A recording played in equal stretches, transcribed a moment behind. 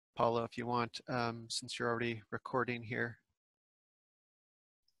Paulo, if you want, since you're already recording here.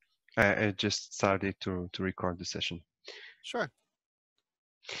 I just started to record the session. Sure.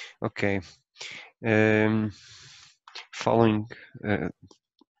 Okay. Following,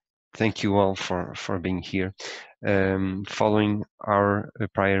 thank you all for being here. Following our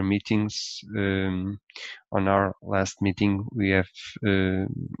prior meetings, on our last meeting, we have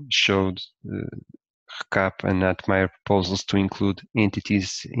showed recap and Atmire proposals to include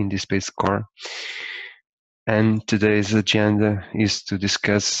entities in DSpace core. And today's agenda is to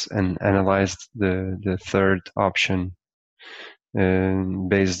discuss and analyze the third option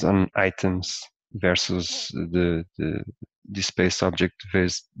based on items versus the DSpace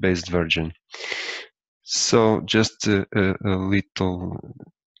object-based version. So just a little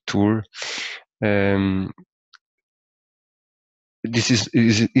tour. This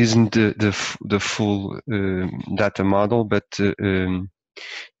isn't the full data model, but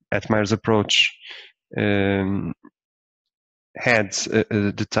Atmire's approach had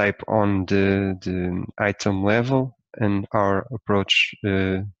the type on the item level, and our approach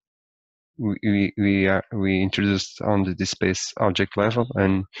we introduced on the DSpace object level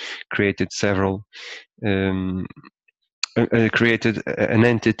and created several created an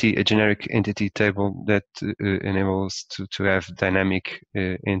entity, a generic entity table that enables to have dynamic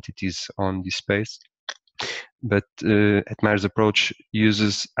entities on DSpace. But Atmire's approach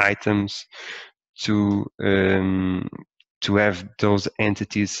uses items to have those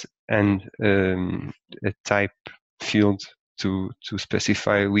entities and a type field to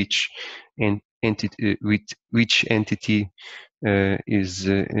specify which entity is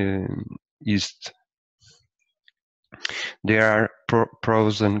used. There are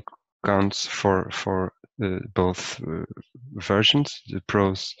pros and cons for both versions. The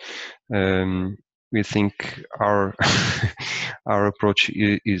pros, we think our our approach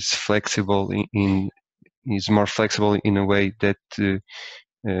is flexible is more flexible in a way that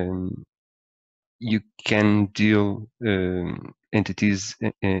you can deal entities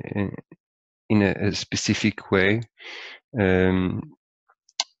in a specific way.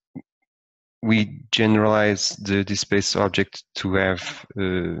 We generalize the DSpace object to have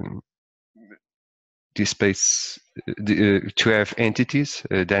DSpace to have entities,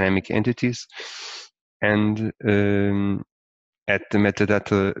 dynamic entities, and at the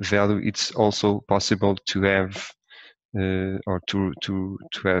metadata value, it's also possible to have or to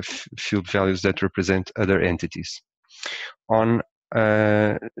have field values that represent other entities. On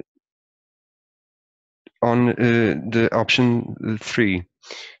the option 3,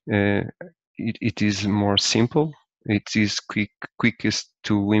 it is more simple. It is quickest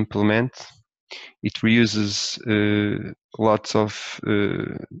to implement. It reuses lots of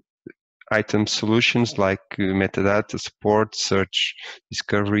item solutions like metadata support, search,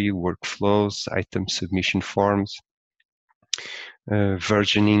 discovery, workflows, item submission forms,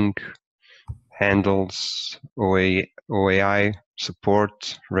 versioning, handles, OAI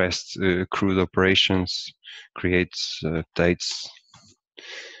support, REST CRUD operations, creates, updates,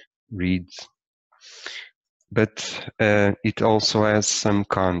 reads. But it also has some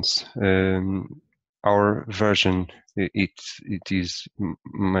cons. Our version, it is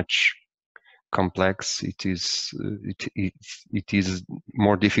much complex. It is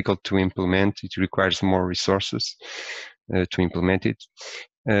more difficult to implement. It requires more resources to implement it.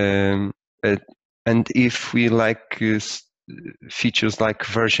 And if we like features like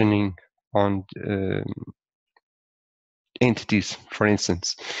versioning on entities, for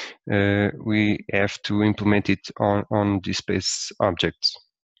instance, we have to implement it on DSpace objects.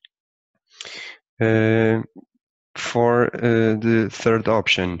 For the third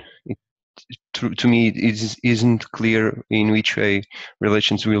option, to me, it isn't clear in which way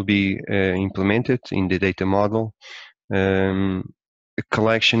relations will be implemented in the data model. A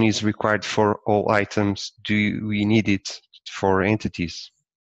collection is required for all items. Do we need it for entities?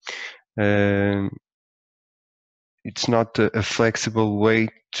 It's not a flexible way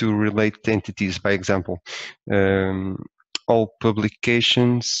to relate entities. By example, all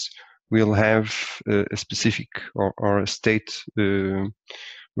publications will have a specific or a state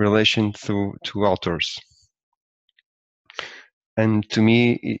relation to authors. And to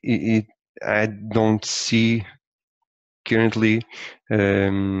me, I don't see currently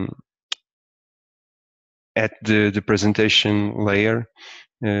at the presentation layer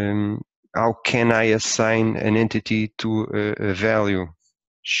how can I assign an entity to a value?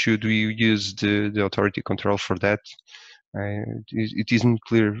 Should we use the authority control for that? It isn't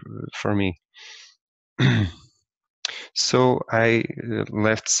clear for me. So I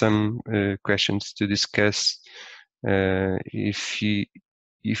left some questions to discuss. If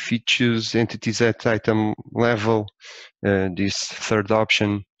if we choose entities at item level, this third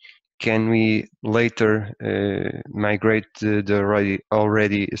option, can we later migrate the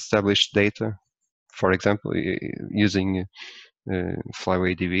already established data, for example, using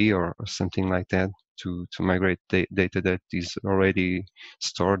FlyWayDB or something like that to migrate data that is already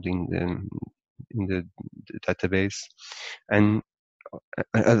stored in the database? And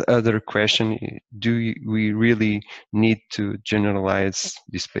other question, do we really need to generalize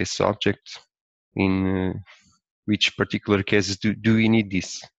DSpace object? In which particular cases do we need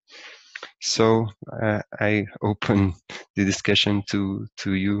this? So I open the discussion to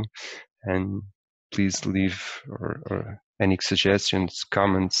you, and please leave or any suggestions,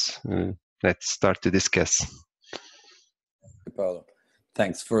 comments. Let's start to discuss. Paulo,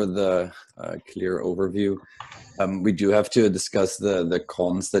 thanks for the clear overview. We do have to discuss the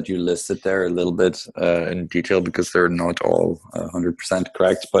cons that you listed there a little bit in detail, because they're not all 100%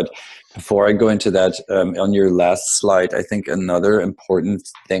 correct. But before I go into that, on your last slide, I think another important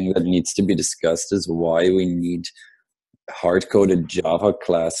thing that needs to be discussed is why we need hard-coded Java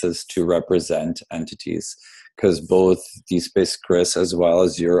classes to represent entities, because both DSpace Chris as well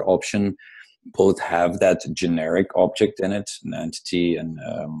as your option both have that generic object in it, an entity, and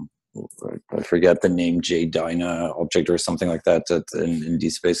I forget the name, JDyna object or something like that, in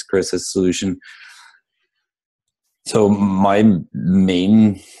DSpace Chris's solution. So my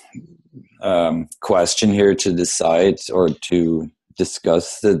main question here to decide or to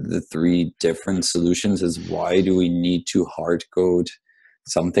discuss the three different solutions is, why do we need to hard code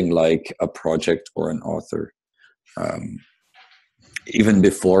something like a project or an author? Even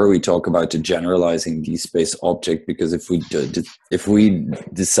before we talk about the generalizing DSpace object, because if we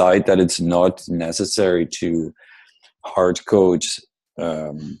decide that it's not necessary to hard code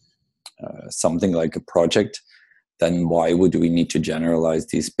something like a project, then why would we need to generalize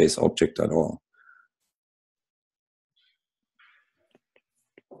DSpace object at all?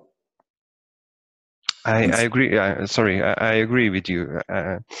 I agree. Sorry, I agree with you.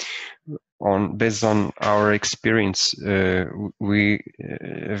 Based on our experience, we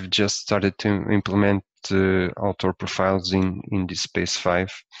have just started to implement author profiles in DSpace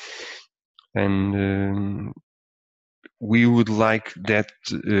 5, and we would like that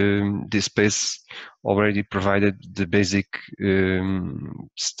DSpace already provided the basic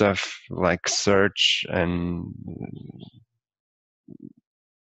stuff like search and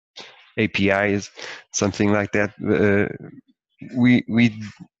APIs, something like that. We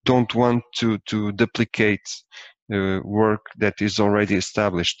don't want to duplicate work that is already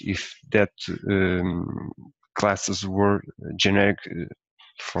established if that classes were generic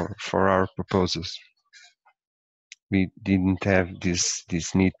for our proposals. We didn't have this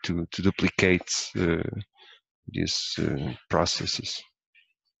need to duplicate these processes.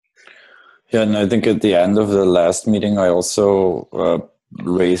 Yeah, and I think at the end of the last meeting, I also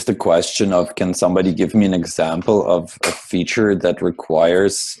raised the question of, can somebody give me an example of a feature that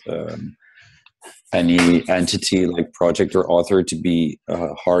requires any entity like project or author to be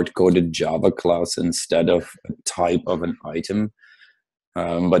a hard-coded Java class instead of a type of an item,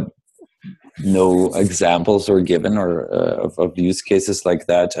 but no examples were given or of use cases like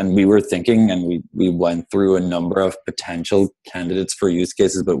that. And we were thinking, and we went through a number of potential candidates for use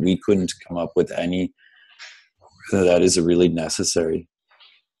cases, but we couldn't come up with any that is really necessary.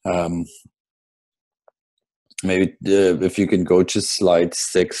 Maybe if you can go to slide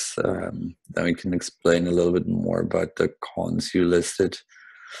 6, then we can explain a little bit more about the cons you listed.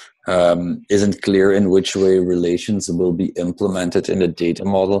 Isn't clear in which way relations will be implemented in the data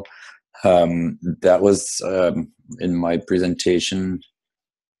model. That was in my presentation.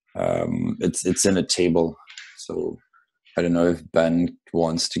 It's in a table, so I don't know if Ben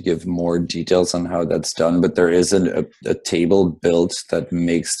wants to give more details on how that's done, but there is a table built that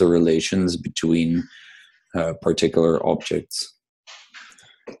makes the relations between particular objects.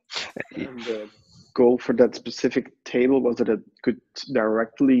 And the goal for that specific table was that it could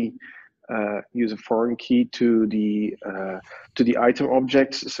directly use a foreign key to the item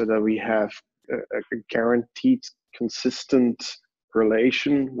objects, so that we have a guaranteed consistent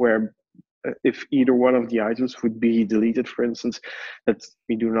relation where if either one of the items would be deleted, for instance, that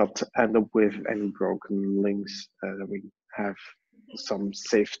we do not end up with any broken links, that we have some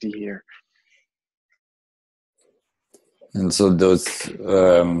safety here. And so those,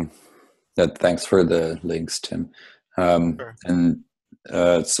 thanks for the links, Tim. Sure. And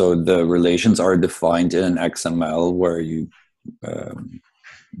so the relations are defined in an XML where you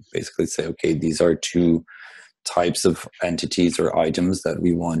basically say, okay, these are two types of entities or items that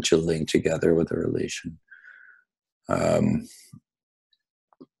we want to link together with a relation.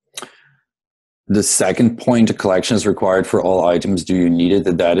 The second point, a collection is required for all items. Do you need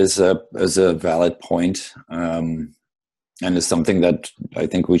it? That is a valid point, and is something that I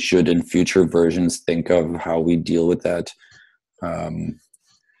think we should in future versions think of how we deal with that.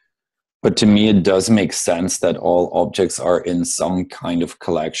 But to me, it does make sense that all objects are in some kind of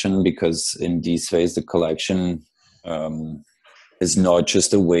collection, because in DSpace, the collection is not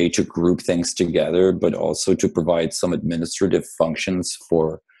just a way to group things together, but also to provide some administrative functions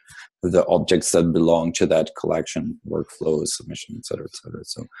for the objects that belong to that collection, workflow, submission, et cetera, et cetera.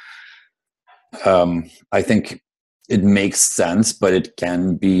 So I think it makes sense, but it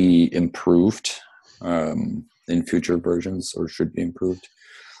can be improved in future versions, or should be improved.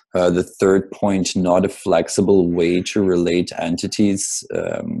 The third point, not a flexible way to relate entities.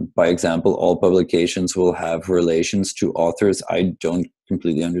 By example, all publications will have relations to authors. I don't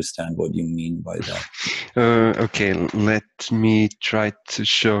completely understand what you mean by that. Okay, let me try to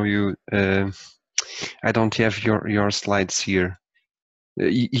show you. I don't have your slides here.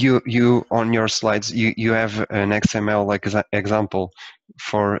 You on your slides you have an XML like example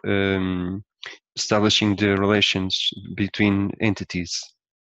for establishing the relations between entities.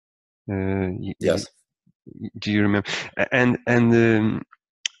 Yes. Do you remember? And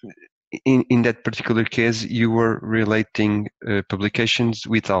in that particular case, you were relating publications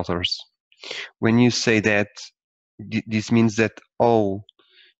with authors. When you say that, this means that all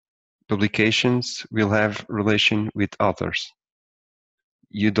publications will have relation with authors.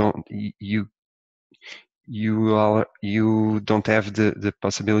 You don't have the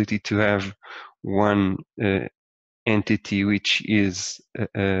possibility to have one entity which is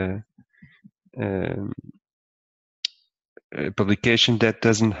a publication that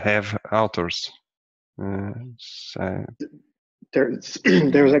doesn't have authors. So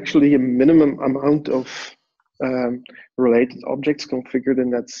There's actually a minimum amount of related objects configured in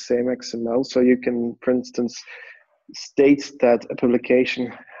that same XML. So you can, for instance, state that a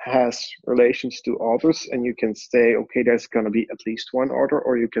publication has relations to authors, and you can say, okay, there's going to be at least one author,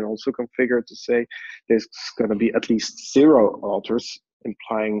 or you can also configure to say there's going to be at least 0 authors,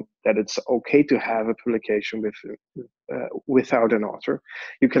 implying that it's okay to have a publication with without an author.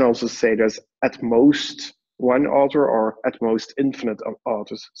 You can also say there's at most one author, or at most infinite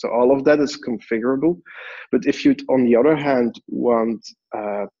authors. So all of that is configurable. But if you, on the other hand, want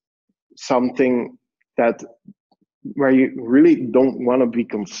something that where you really don't want to be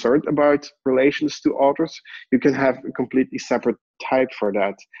concerned about relations to authors, you can have a completely separate type for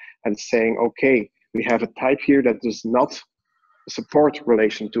that, and saying, okay, we have a type here that does not support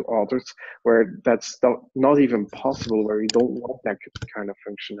relation to authors, where that's not even possible, where you don't want that kind of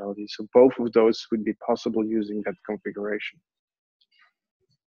functionality. So both of those would be possible using that configuration.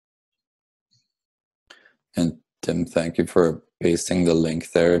 And Tim, thank you for pasting the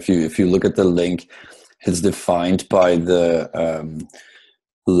link there. If you look at the link, it's defined by the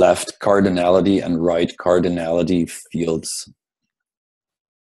left cardinality and right cardinality fields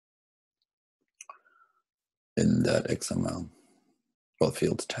in that XML, well,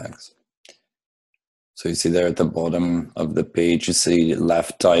 field tags. So you see there at the bottom of the page, you see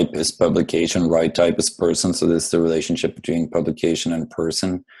left type is publication, right type is person. So this is the relationship between publication and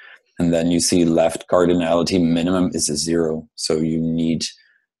person. And then you see left cardinality minimum is a 0. So you need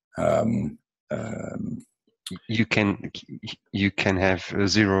you can have a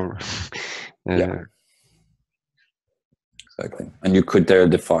 0. Yeah, exactly. And you could there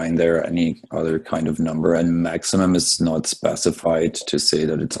define there any other kind of number, and maximum is not specified to say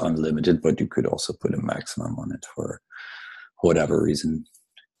that it's unlimited, but you could also put a maximum on it for whatever reason.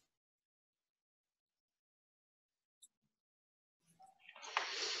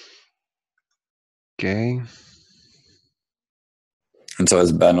 Okay. And so,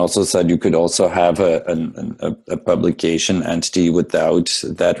 as Ben also said, you could also have a publication entity without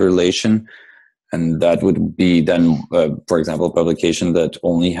that relation. And that would be then, for example, a publication that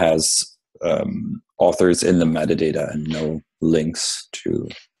only has authors in the metadata and no links to.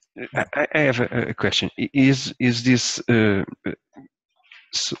 I have a question. Is this a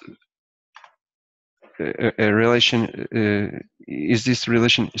relation? Is this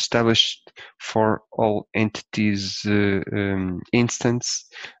relation established for all entities instance,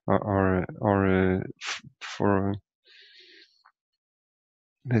 or for?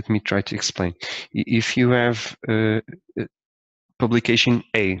 Let me try to explain. If you have publication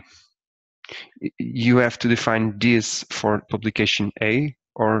A, you have to define this for publication A,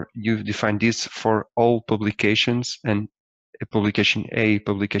 or you define this for all publications, and publication A,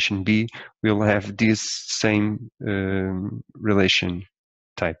 publication B will have this same relation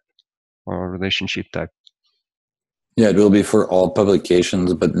type or relationship type. Yeah, it will be for all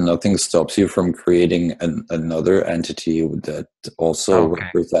publications, but nothing stops you from creating another entity that also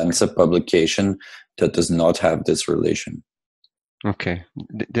represents a publication that does not have this relation. Okay,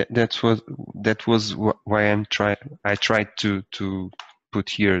 that was why I tried to put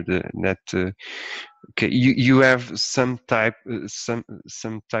here that. Okay, you have some type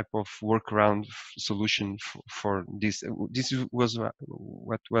of workaround solution for this. This was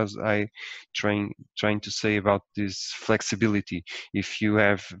what was I trying to say about this flexibility. If you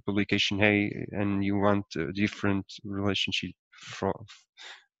have publication A and you want a different relationship for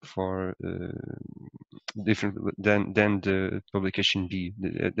different than the publication B,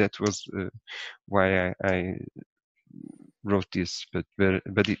 that was why I wrote this, but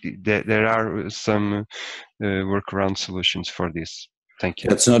there are some workaround solutions for this. Thank you.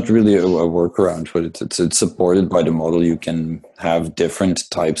 That's not really a workaround, but it's supported by the model. You can have different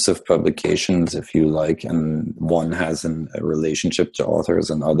types of publications if you like, and one has a relationship to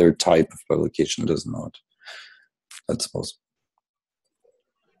authors, and other type of publication does not. That's possible.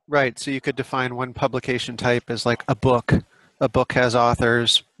 Right, so you could define one publication type as like a book. A book has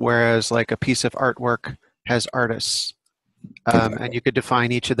authors, whereas like a piece of artwork has artists. And you could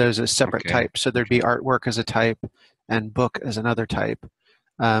define each of those as separate types. So there'd be artwork as a type and book as another type.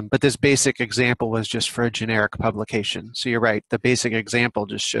 But this basic example was just for a generic publication. So you're right, the basic example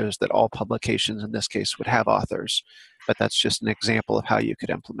just shows that all publications in this case would have authors. But that's just an example of how you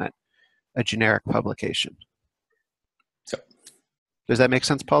could implement a generic publication. Does that make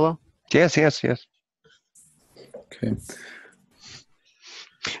sense, Paulo? Yes. Okay.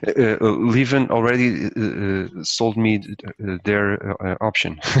 Leven already sold me their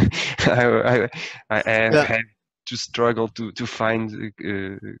option. I have had to struggle to find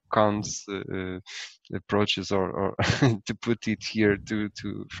cons approaches or to put it here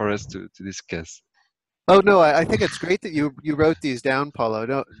for us to discuss. Oh no, I think it's great that you wrote these down,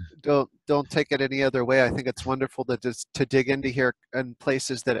 Paulo. Don't take it any other way. I think it's wonderful to dig into here in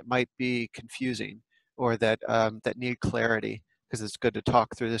places that it might be confusing or that that need clarity, because it's good to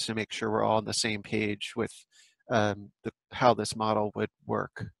talk through this and make sure we're all on the same page with how this model would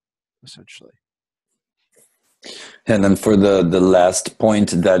work, essentially. And then for the last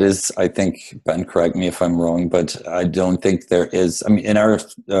point, that is, I think, Ben, correct me if I'm wrong, but I don't think there is, I mean, in our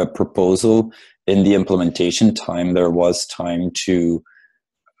proposal, in the implementation time, there was time to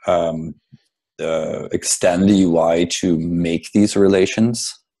extend the UI to make these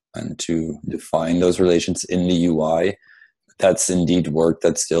relations and to define those relations in the UI. That's indeed work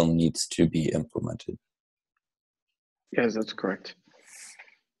that still needs to be implemented. Yes, that's correct.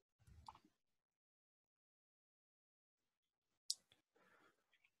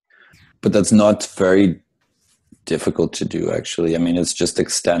 But that's not very difficult to do, actually. I mean, it's just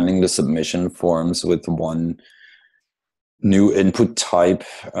extending the submission forms with one new input type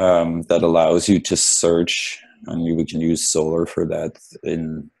that allows you to search, and we can use Solr for that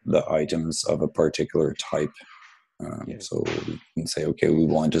in the items of a particular type. So we can say, okay, we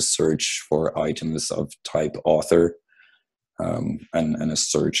want to search for items of type author, and a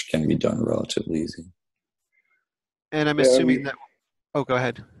search can be done relatively easy. And I'm assuming that, oh, go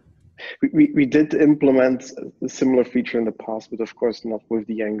ahead. We did implement a similar feature in the past, but of course not with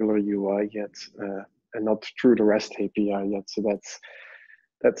the Angular UI yet, and not through the REST API yet. So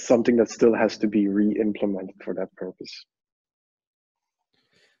that's something that still has to be re-implemented for that purpose.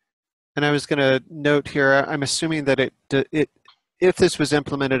 And I was going to note here, I'm assuming that if this was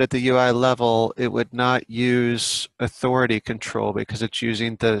implemented at the UI level, it would not use authority control because it's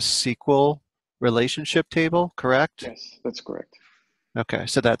using the SQL relationship table, correct? Yes, that's correct. Okay,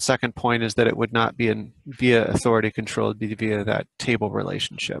 so that second point is that it would not be via authority control, it would be via that table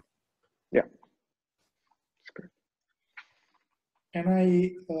relationship. Yeah, that's correct. Can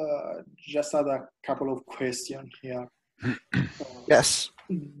I just add a couple of questions here? Yes.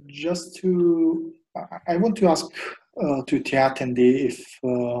 I want to ask to the attendee if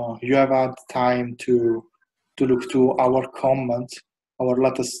you have had time to look to our comment, our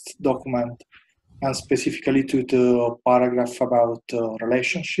latest document, and specifically to the paragraph about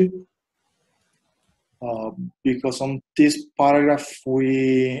relationship. Because on this paragraph,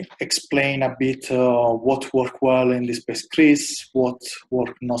 we explain a bit what worked well in DSpace Chris, what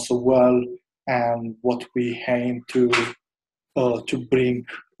worked not so well, and what we aim to bring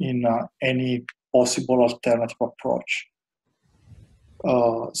in any possible alternative approach.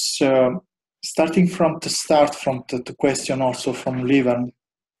 So starting from the question also from Leven,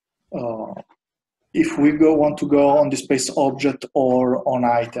 if we want to go on DSpace object or on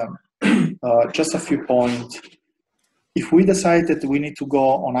item, just a few points. If we decide that we need to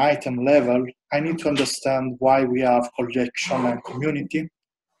go on item level I need to understand why we have collection and community,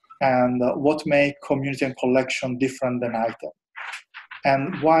 and what make community and collection different than item,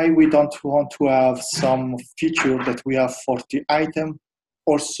 and why we don't want to have some feature that we have for the item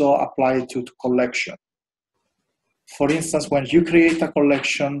also apply to collection. For instance, when you create a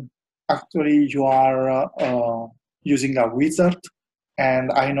collection, actually you are using a wizard,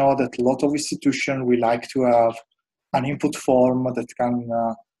 and I know that a lot of institutions will like to have an input form that can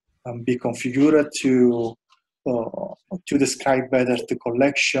be configured to describe better the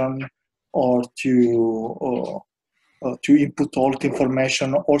collection, or to input all the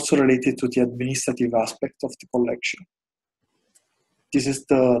information also related to the administrative aspect of the collection. This is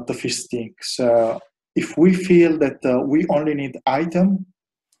the first thing. So if we feel that we only need item,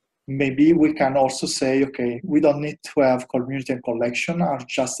 maybe we can also say, okay, we don't need to have community and collection, are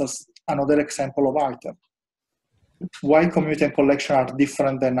just as another example of item. Why community and collection are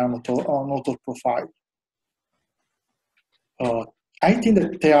different than an author profile? I think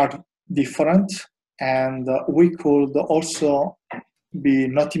that they are different, and we could also be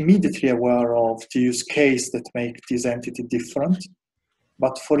not immediately aware of the use case that make this entity different.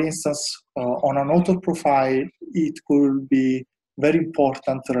 But for instance, on an author profile, it could be very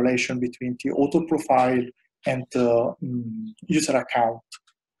important relation between the author profile and the user account,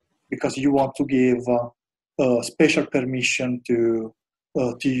 because you want to give special permission to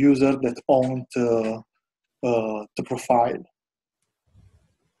the user that owns the profile.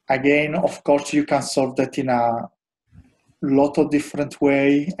 Again, of course, you can solve that in a lot of different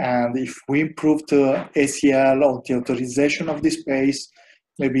way, and if we improve the ACL or the authorization of DSpace,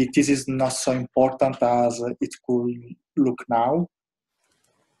 maybe this is not so important as it could look now.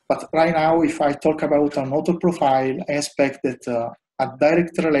 But right now, if I talk about an author profile, I expect that a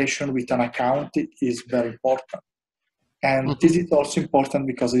direct relation with an account is very important. And this is also important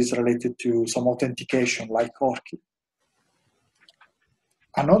because it's related to some authentication like ORCID.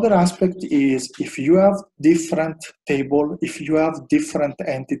 Another aspect is if you have different table, if you have different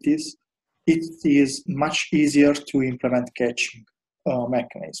entities, it is much easier to implement caching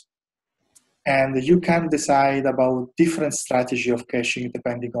mechanism. And you can decide about different strategy of caching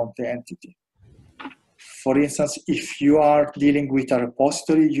depending on the entity. For instance, if you are dealing with a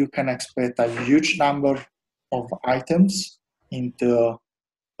repository, you can expect a huge number of items in the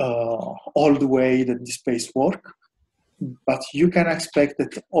all the way that DSpace work. But you can expect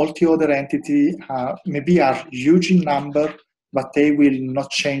that all the other entities maybe are huge in number, but they will not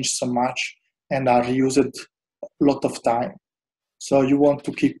change so much and are used a lot of time. So you want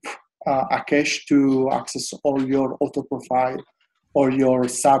to keep a cache to access all your auto profile or your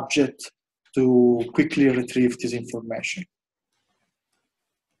subject to quickly retrieve this information.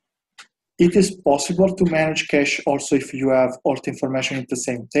 It is possible to manage cache also if you have all the information in the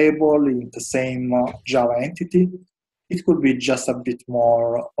same table, in the same Java entity. It could be just a bit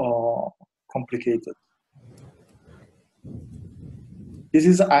more complicated. This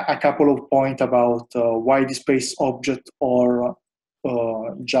is a couple of points about why DSpace object or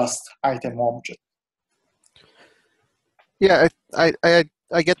just item object. Yeah,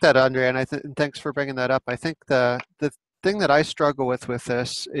 I get that, Andre, and thanks for bringing that up. I think the thing that I struggle with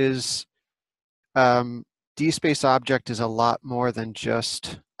this is DSpace object is a lot more than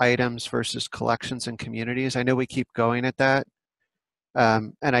just items versus collections and communities. I know we keep going at that,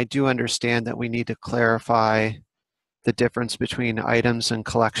 and I do understand that we need to clarify the difference between items and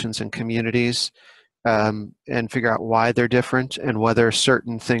collections and communities, and figure out why they're different and whether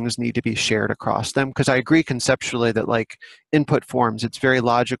certain things need to be shared across them. Because I agree conceptually that like input forms, it's very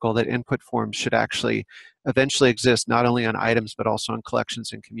logical that input forms should actually eventually exist not only on items but also on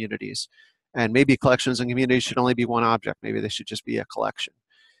collections and communities. And maybe collections and communities should only be one object. Maybe they should just be a collection.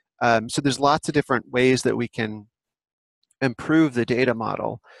 So there's lots of different ways that we can improve the data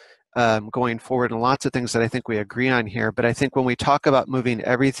model going forward, and lots of things that I think we agree on here. But I think when we talk about moving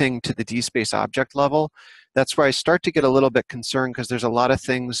everything to the DSpace object level, that's where I start to get a little bit concerned, because there's a lot of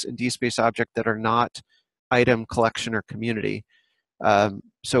things in DSpace object that are not item, collection, or community.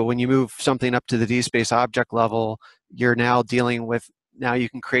 So when you move something up to the DSpace object level, you're now dealing with, now you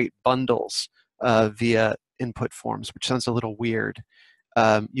can create bundles via input forms, which sounds a little weird.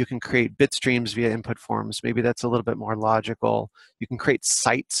 You can create bit streams via input forms. Maybe that's a little bit more logical. You can create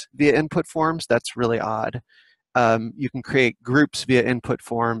sites via input forms. That's really odd. You can create groups via input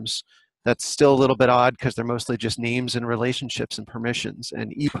forms. That's still a little bit odd because they're mostly just names and relationships and permissions,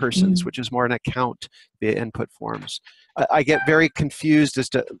 and e-persons, which is more an account via input forms. I get very confused as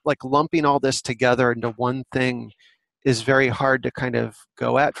to, like, lumping all this together into one thing is very hard to kind of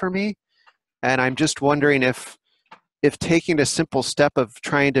go at for me. And I'm just wondering if taking a simple step of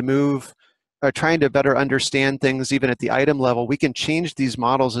trying to move are trying to better understand things even at the item level, we can change these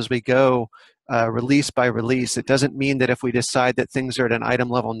models as we go, release by release. It doesn't mean that if we decide that things are at an item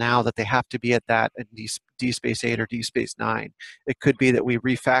level now that they have to be at that at DSpace 8 or DSpace 9. It could be that we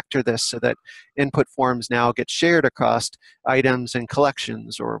refactor this so that input forms now get shared across items and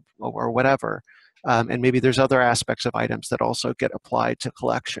collections or whatever. And maybe there's other aspects of items that also get applied to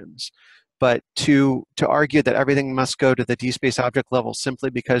collections. But to argue that everything must go to the DSpace object level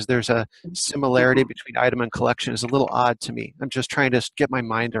simply because there's a similarity between item and collection is a little odd to me. I'm just trying to get my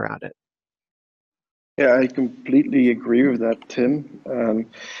mind around it. Yeah, I completely agree with that, Tim.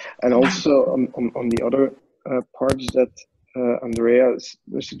 And also on the other parts that Andrea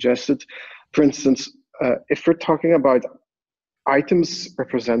suggested, for instance, if we're talking about items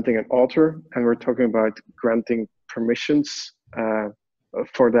representing an author and we're talking about granting permissions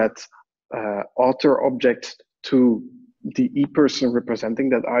for that author object to the e-person representing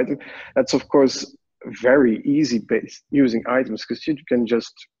that item, that's of course very easy based using items, because you can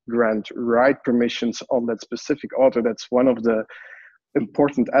just grant write permissions on that specific author. That's one of the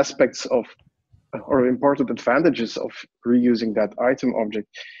important aspects of, or important advantages of reusing that item object.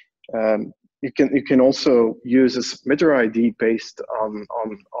 You can also use a submitter ID based on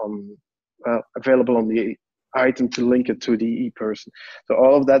available on the item to link it to the e-person. So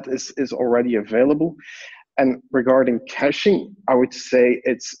all of that is already available. And regarding caching, I would say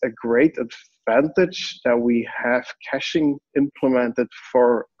it's a great advantage that we have caching implemented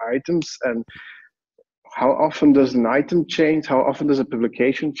for items. And how often does an item change? How often does a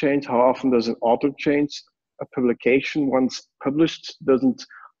publication change? How often does an author change? A publication once published doesn't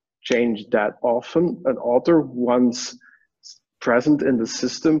change that often. An author once present in the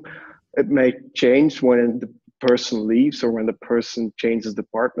system, it may change when the person leaves or when the person changes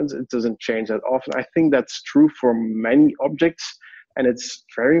departments. It doesn't change that often. I think that's true for many objects, and it's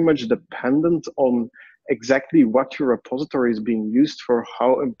very much dependent on exactly what your repository is being used for,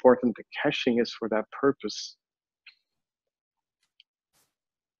 how important the caching is for that purpose.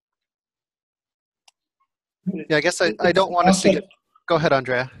 Yeah, I guess I don't want to see it. Go ahead,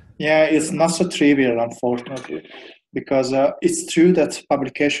 Andrea. Yeah, it's not so trivial, unfortunately, because it's true that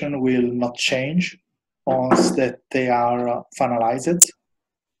publication will not change once that they are finalized,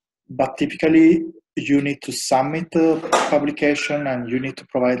 but typically you need to submit the publication and you need to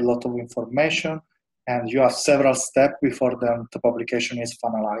provide a lot of information, and you have several steps before the publication is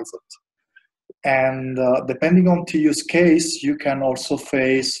finalized. And depending on the use case, you can also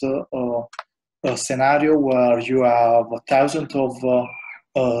face a scenario where you have thousands of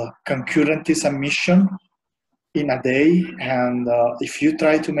concurrently submission in a day, and if you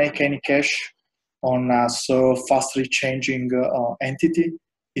try to make any cache on a so fastly changing entity,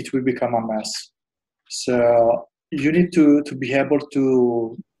 it will become a mess. So you need to be able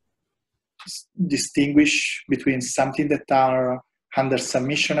to distinguish between something that are under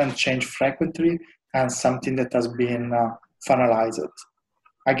submission and change frequently and something that has been finalized.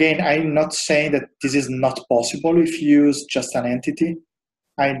 Again, I'm not saying that this is not possible if you use just an entity.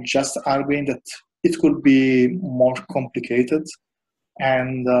 I'm just arguing that it could be more complicated,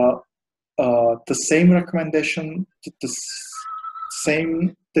 and the same recommendation, the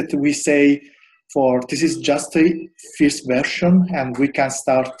same that we say for this is just a first version, and we can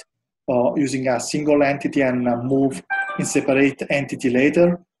start using a single entity and move in separate entity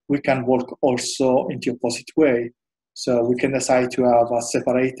later. We can work also in the opposite way. So we can decide to have a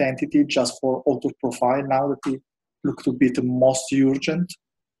separate entity just for auto profile now that it looks to be the most urgent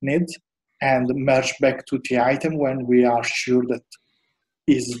need, and merge back to the item when we are sure that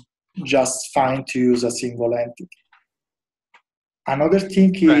is just fine to use a single entity. Another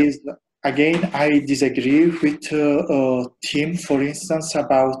thing is, again, I disagree with Tim, for instance,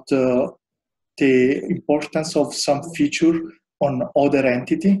 about the importance of some feature on other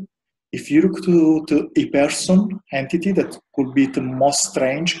entity. If you look to a person entity, that could be the most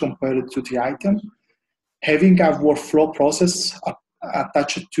strange compared to the item, having a workflow process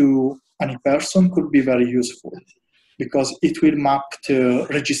attached to an person could be very useful, because it will map the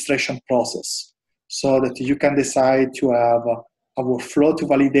registration process so that you can decide to have a workflow to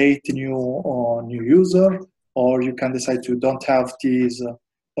validate new user, or you can decide to don't have this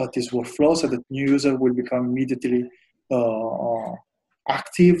workflow so that new user will become immediately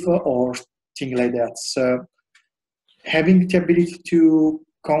active or things like that. So having the ability to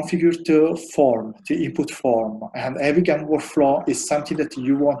configure the form, the input form, and having a workflow is something that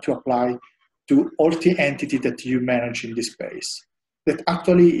you want to apply to all the entity that you manage in DSpace. That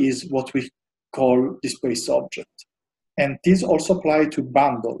actually is what we call DSpace object. And this also applies to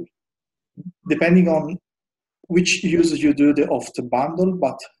bundle. Depending on which use you do of the bundle,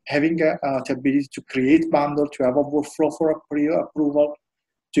 but having the ability to create bundle, to have a workflow for a pre-approval,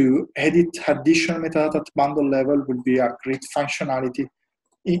 to edit additional metadata at bundle level will be a great functionality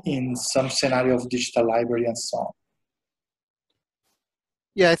in some scenario of digital library and so on.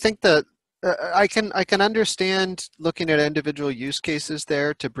 Yeah, I think that I can understand looking at individual use cases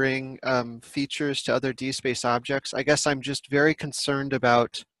there to bring features to other DSpace objects. I guess I'm just very concerned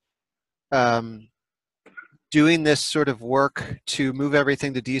about doing this sort of work to move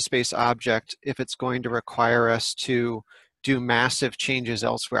everything to DSpace object if it's going to require us to do massive changes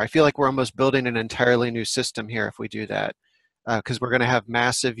elsewhere. I feel like we're almost building an entirely new system here if we do that, because we're going to have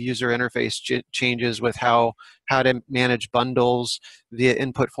massive user interface changes with how to manage bundles via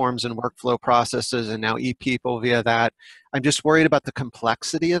input forms and workflow processes, and now ePeople via that. I'm just worried about the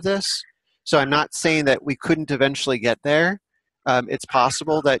complexity of this. So I'm not saying that we couldn't eventually get there. It's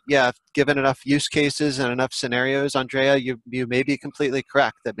possible that, yeah, given enough use cases and enough scenarios, Andrea, you may be completely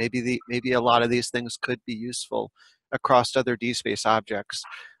correct that maybe a lot of these things could be useful across other DSpace objects.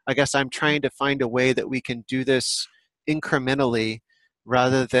 I guess I'm trying to find a way that we can do this incrementally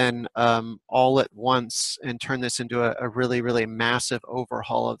rather than all at once and turn this into a really, really massive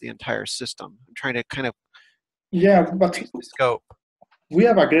overhaul of the entire system. I'm trying to kind of but scope. We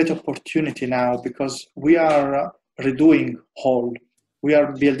have a great opportunity now because we are redoing whole. We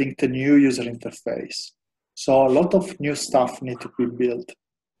are building the new user interface. So a lot of new stuff need to be built.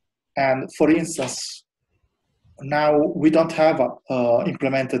 And for instance, now we don't have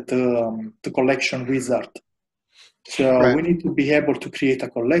implemented the collection wizard. So Right. we need to be able to create a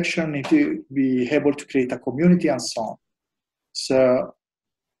collection, need to be able to create a community and so on. So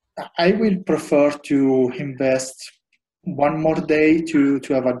I will prefer to invest one more day to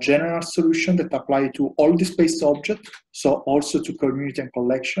have a general solution that apply to all DSpace objects, so also to community and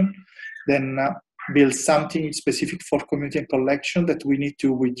collection, then build something specific for community and collection that we need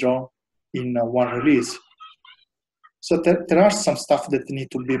to withdraw in one release. So there are some stuff that need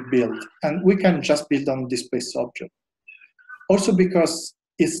to be built, and we can just build on DSpace object. Also because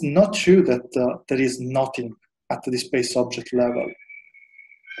it's not true that there is nothing at the DSpace object level.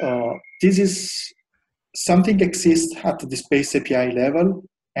 This is something exists at the DSpace API level,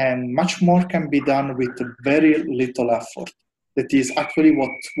 and much more can be done with very little effort. That is actually what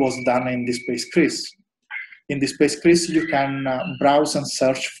was done in DSpace Chris. In DSpace Chris, you can browse and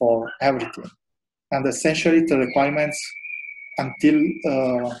search for everything. And essentially, the requirements until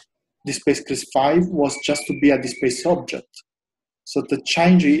DSpace Chris 5 was just to be a DSpace object. So the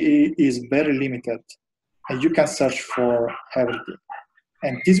change is very limited, and you can search for everything.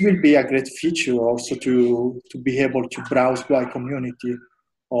 And this will be a great feature also to be able to browse by community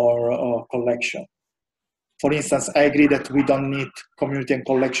or collection. For instance, I agree that we don't need community and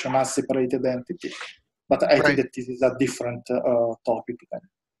collection as separated entity, but I think that this is a different topic than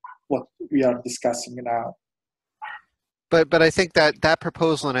what we are discussing now. But I think that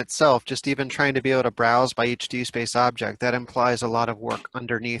proposal in itself, just even trying to be able to browse by each DSpace object, that implies a lot of work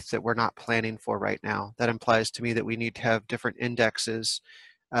underneath that we're not planning for right now. That implies to me that we need to have different indexes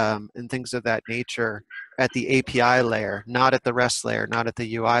and things of that nature at the API layer, not at the REST layer, not at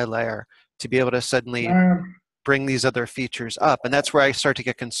the UI layer, to be able to suddenly bring these other features up. And that's where I start to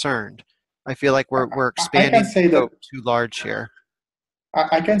get concerned. I feel like we're expanding scope too large here.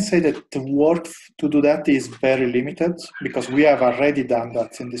 I can say that the work to do that is very limited because we have already done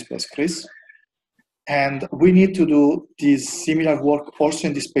that in DSpace Chris. And we need to do this similar work also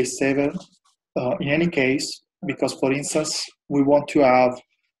in DSpace 7 in any case, because for instance, we want to have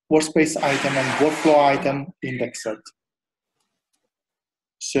workspace item and workflow item indexed.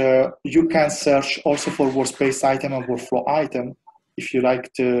 So you can search also for workspace item and workflow item if you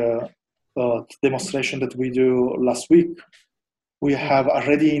like the demonstration that we do last week. We have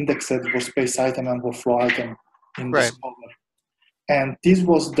already indexed workspace item and workflow item in Discover. And this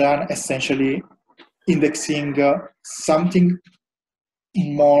was done essentially indexing something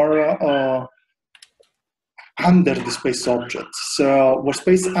more under DSpace objects. So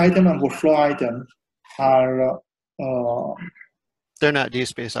workspace item and workflow item are... they're not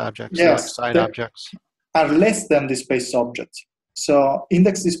DSpace objects, yes, they're like side objects. Are less than DSpace objects. So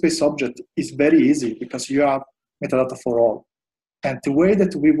index DSpace object is very easy because you have metadata for all. And the way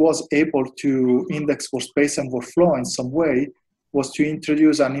that we was able to index workspace and workflow in some way was to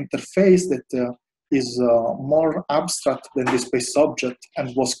introduce an interface that is more abstract than DSpace object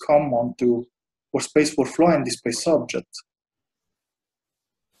and was common to workspace workflow and DSpace object.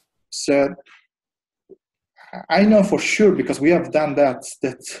 So I know for sure, because we have done that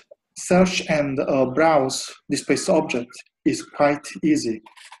search and browse DSpace object is quite easy.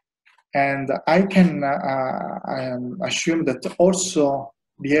 And I can assume that also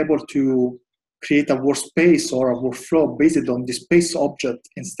be able to create a workspace or a workflow based on the space object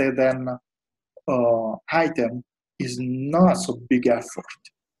instead than item is not so big effort,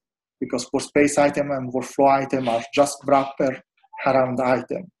 because workspace item and workflow item are just wrapper around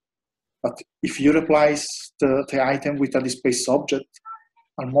item. But if you replace the item with a DSpace object,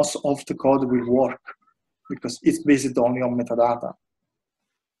 most of the code will work because it's based only on metadata.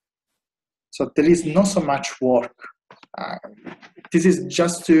 So there is not so much work. This is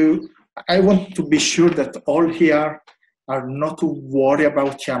just I want to be sure that all here are not to worry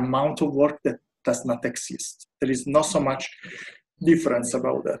about the amount of work that does not exist. There is not so much difference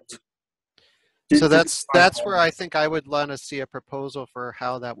about that. So that's where I think I would want to see a proposal for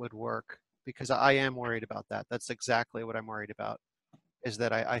how that would work, because I am worried about that. That's exactly what I'm worried about, is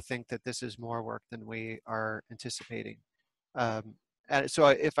that I think that this is more work than we are anticipating. And so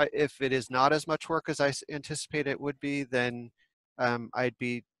if it is not as much work as I anticipate it would be, then I'd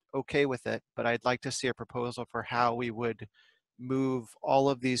be okay with it. But I'd like to see a proposal for how we would move all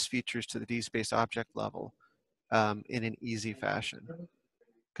of these features to the DSpace object level in an easy fashion.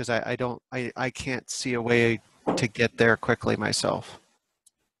 Because I can't see a way to get there quickly myself.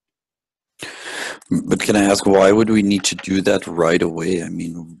 But can I ask, why would we need to do that right away? I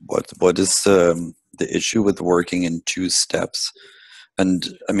mean, what is the issue with working in 2 steps? And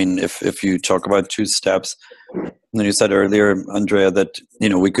I mean, if you talk about 2 steps, then you said earlier, Andrea, that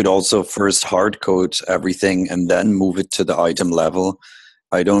we could also first hard code everything and then move it to the item level.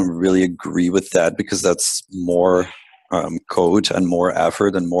 I don't really agree with that, because that's more code and more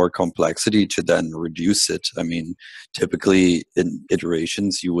effort and more complexity to then reduce it. I mean, typically in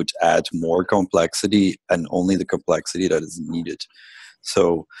iterations, you would add more complexity and only the complexity that is needed.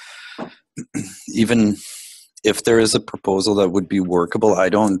 So even if there is a proposal that would be workable, I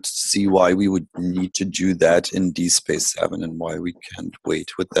don't see why we would need to do that in DSpace 7 and why we can't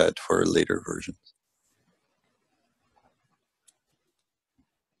wait with that for later versions.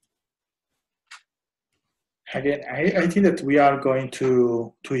 Again, I think that we are going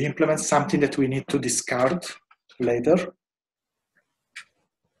to implement something that we need to discard later.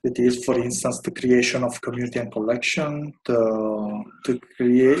 It is, for instance, the creation of community and collection, to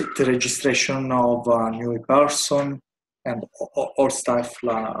create the registration of a new person, and all stuff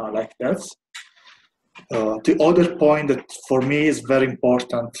like that. The other point that for me is very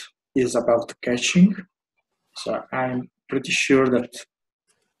important is about caching. So I'm pretty sure that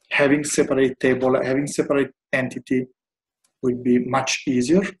having separate table, having separate entity will be much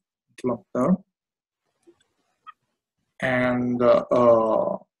easier long term. And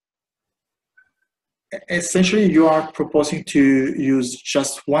essentially, you are proposing to use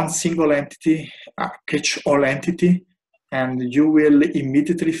just one single entity, catch all entity, and you will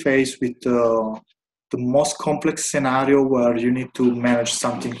immediately face with the most complex scenario where you need to manage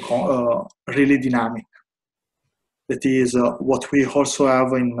something really dynamic. That is what we also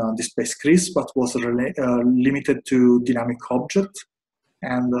have in DSpace Chris, but was limited to dynamic object.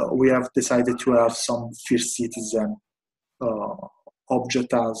 And we have decided to have some first citizen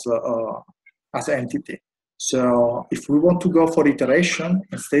object as entity. So if we want to go for iteration,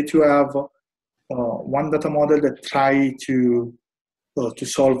 instead to have one data model that try to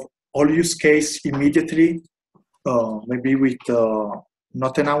solve all use case immediately, maybe with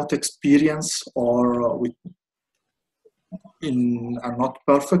not an out experience or with in a not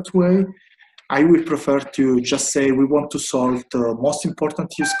perfect way, I would prefer to just say we want to solve the most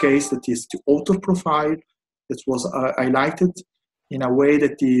important use case, that is the author profile that was highlighted in a way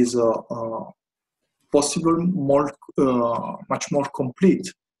that is possible, much more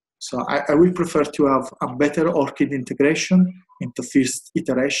complete. So I will prefer to have a better ORCID integration in the first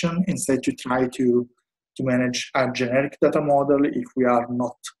iteration instead to try to manage a generic data model if we are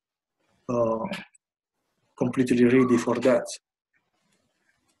not completely ready for that.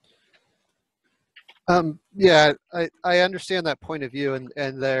 Yeah, I understand that point of view,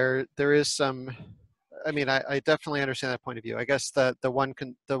 and there is some. I mean, I definitely understand that point of view. I guess the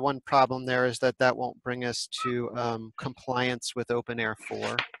one problem there is that won't bring us to compliance with OpenAir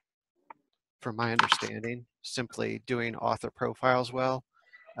 4, from my understanding. Simply doing author profiles well,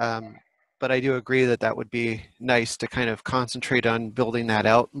 but I do agree that would be nice to kind of concentrate on building that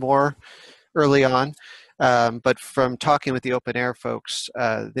out more early on. But from talking with the OpenAir folks,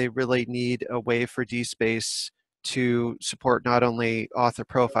 they really need a way for DSpace to support not only author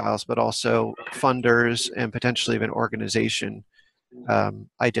profiles, but also funders and potentially even organization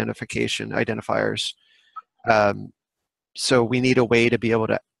identifiers. So we need a way to be able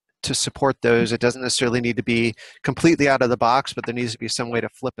to to support those. It doesn't necessarily need to be completely out of the box, but there needs to be some way to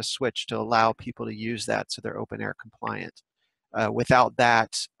flip a switch to allow people to use that so they're open air compliant. Without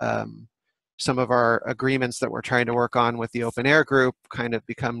that, some of our agreements that we're trying to work on with the open air group kind of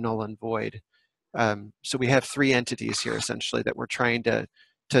become null and void. So we have 3 entities here essentially that we're trying to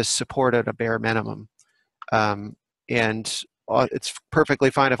support at a bare minimum. And it's perfectly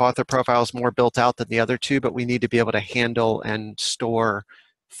fine if author profile is more built out than the other 2, but we need to be able to handle and store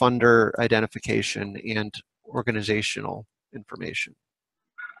funder identification and organizational information.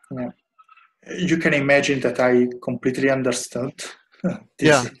 Yeah. You can imagine that I completely understood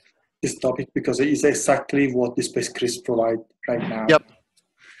this topic, because it is exactly what DSpace Chris provide right now. Yep.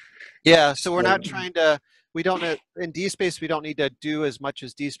 Yeah, so we're not trying to, we don't, in DSpace, we don't need to do as much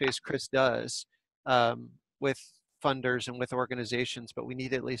as DSpace Chris does with funders and with organizations, but we need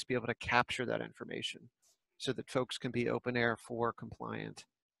to at least be able to capture that information so that folks can be open air for compliant.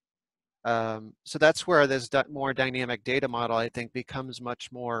 So that's where this more dynamic data model, I think, becomes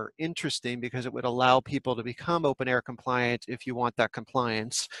much more interesting, because it would allow people to become open air compliant if you want that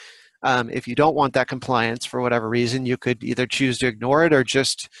compliance. If you don't want that compliance for whatever reason, you could either choose to ignore it or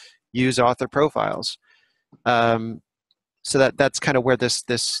just use author profiles. So that's kind of where this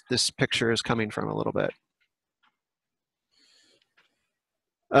picture is coming from a little bit.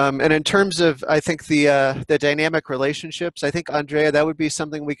 And in terms of, I think, the dynamic relationships, I think, Andrea, that would be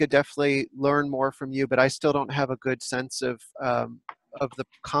something we could definitely learn more from you, but I still don't have a good sense of the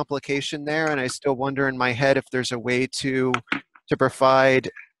complication there, and I still wonder in my head if there's a way to provide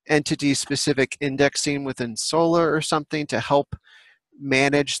entity-specific indexing within Solr or something to help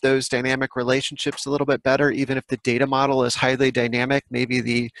manage those dynamic relationships a little bit better. Even if the data model is highly dynamic, maybe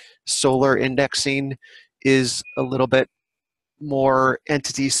the Solr indexing is a little bit more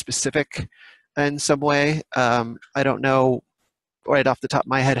entity specific in some way. I don't know right off the top of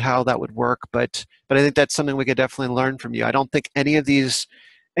my head how that would work, but I think that's something we could definitely learn from you. I don't think any of these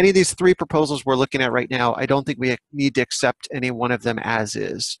 3 proposals we're looking at right now, I don't think we need to accept any one of them as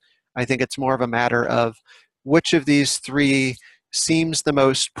is. I think it's more of a matter of which of these 3 seems the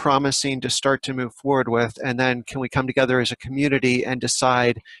most promising to start to move forward with, and then can we come together as a community and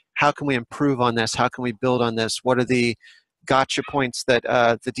decide how can we improve on this, how can we build on this, what are the gotcha points that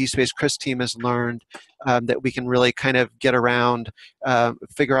the DSpace Chris team has learned that we can really kind of get around,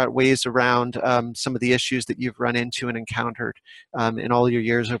 figure out ways around some of the issues that you've run into and encountered in all your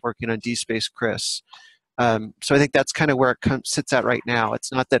years of working on DSpace Chris. So I think that's kind of where it sits at right now.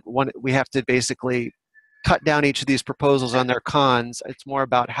 It's not that we have to basically cut down each of these proposals on their cons. It's more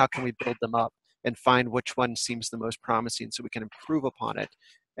about how can we build them up and find which one seems the most promising so we can improve upon it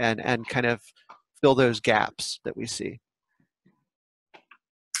and kind of fill those gaps that we see.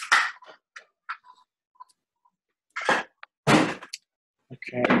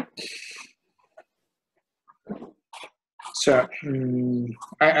 Okay. So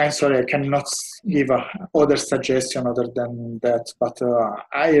I'm sorry, I cannot give a other suggestion other than that, but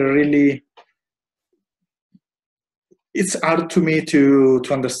I really, it's hard to me to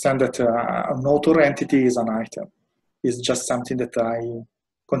understand that an author entity is an item. It's just something that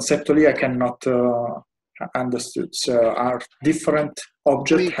conceptually I cannot understood. So our different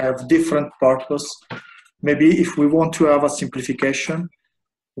objects have different purpose. Maybe if we want to have a simplification,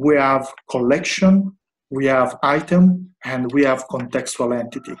 we have collection, we have item, and we have contextual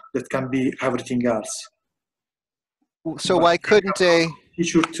entity that can be everything else. So why couldn't a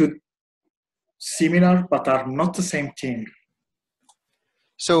feature to similar but are not the same thing?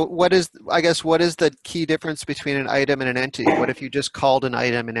 So what is the key difference between an item and an entity? What if you just called an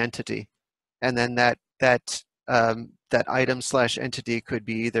item an entity, and then that item/entity could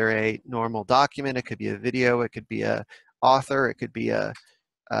be either a normal document, it could be a video, it could be a author, it could be a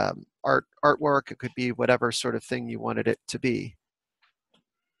artwork, it could be whatever sort of thing you wanted it to be.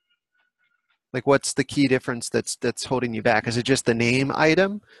 Like, what's the key difference that's holding you back? Is it just the name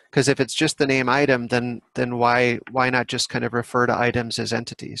item? Because if it's just the name item, then why not just kind of refer to items as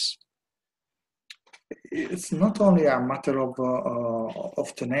entities? It's not only a matter of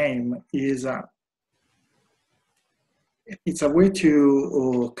the name. It's a way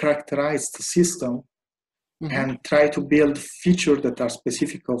to characterize the system and try to build features that are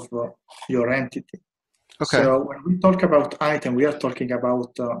specific of your entity. Okay. So when we talk about item, we are talking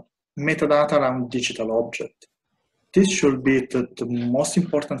about metadata around digital object. This should be the most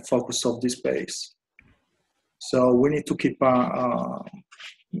important focus of DSpace. So we need to keep an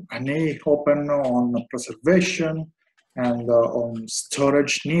eye open on preservation and on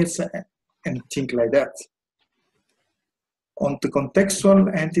storage needs and things like that. On the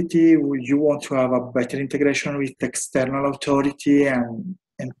contextual entity, you want to have a better integration with external authority and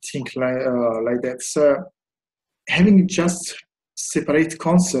think like that. So having just separate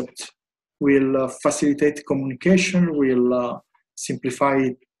concepts will facilitate communication, will simplify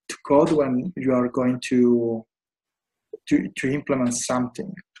to code when you are going to implement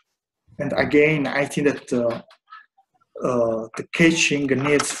something. And again, I think that the caching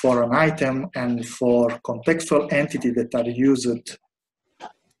needs for an item and for contextual entity that are used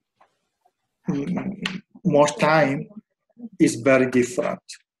more time is very different.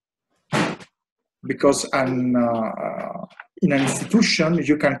 Because in an institution,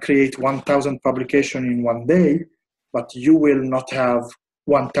 you can create 1,000 publications in one day, but you will not have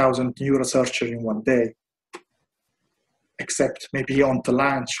 1,000 new researchers in one day, except maybe on the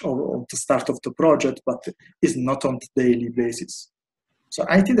launch or on the start of the project, but it's not on the daily basis. So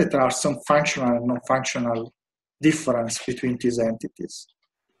I think that there are some functional and non-functional difference between these entities.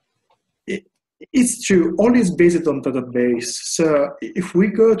 It's true, all is based on database. So if we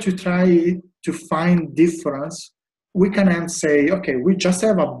go to try to find difference, we can then say, okay, we just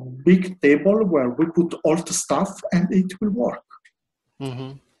have a big table where we put all the stuff and it will work.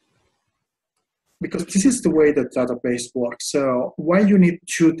 Mm-hmm. Because this is the way that database works. So why you need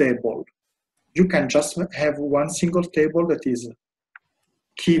two tables? You can just have one single table that is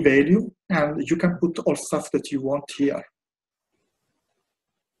key value, and you can put all stuff that you want here.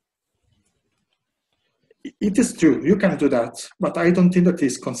 It is true, you can do that, but I don't think that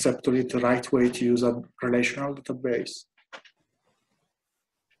is conceptually the right way to use a relational database.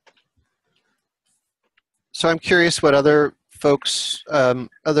 So I'm curious what other folks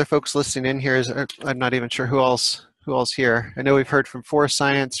listening in here is. I'm not even sure who else here. I know we've heard from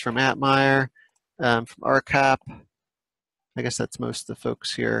Science, from Atmeyer, from RCAP. I guess that's most of the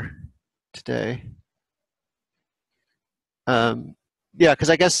folks here today. Yeah, because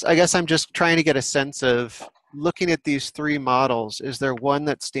I guess I'm just trying to get a sense of, looking at these three models, is there one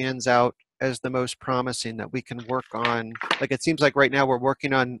that stands out as the most promising that we can work on? Like, it seems like right now we're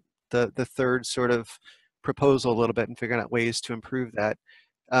working on the third sort of proposal a little bit and figuring out ways to improve that.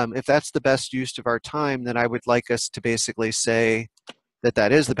 If that's the best use of our time, then I would like us to basically say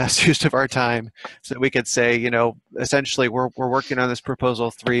that is the best use of our time. So we could say, you know, essentially we're working on this proposal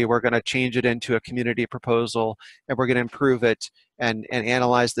 3, we're going to change it into a community proposal, and we're going to improve it and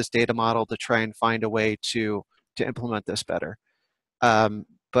analyze this data model to try and find a way to implement this better.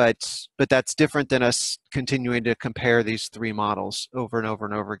 But that's different than us continuing to compare these 3 models over and over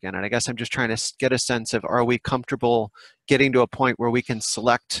and over again. And I guess I'm just trying to get a sense of, are we comfortable getting to a point where we can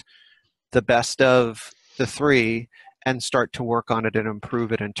select the best of the 3 and start to work on it and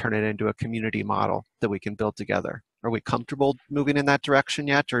improve it and turn it into a community model that we can build together? Are we comfortable moving in that direction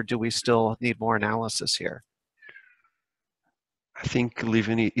yet, or do we still need more analysis here? I think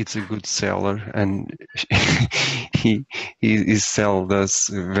Livni, it's a good seller, and he sold us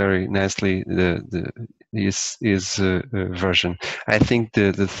very nicely his version. I think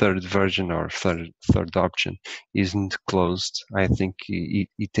the third version or third option isn't closed. I think it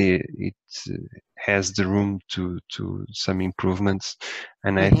has the room to some improvements,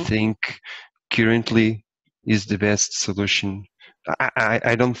 and I think currently is the best solution.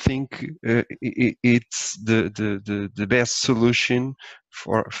 I don't think it's the best solution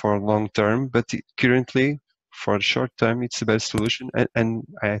for long term, but currently for short term it's the best solution, and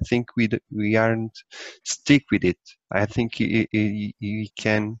I think we aren't stick with it. I think we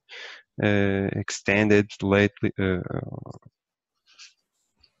can extend it lately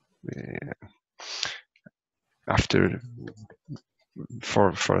after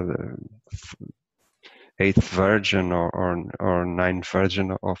for the 8th version or 9th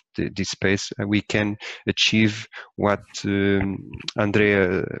version of the DSpace, we can achieve what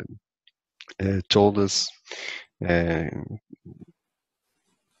Andrea told us. I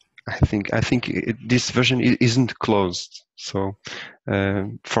think this version isn't closed. So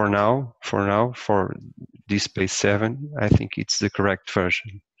for now, for DSpace 7, I think it's the correct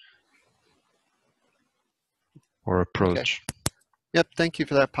version or approach. Okay. Yep, thank you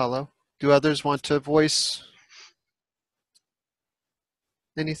for that, Paolo. Do others want to voice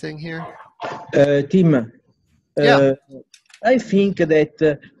anything here? Tim, Yeah. I think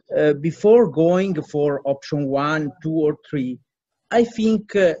that before going for option 1, 2, or 3, I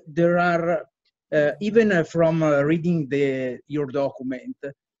think there are, even from reading your document,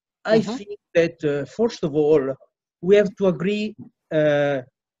 I think that first of all, we have to agree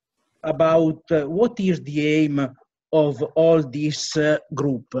about what is the aim of all this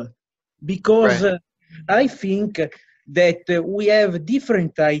group. Because I think that we have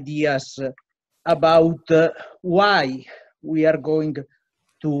different ideas about why we are going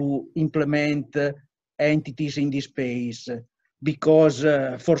to implement entities in DSpace. because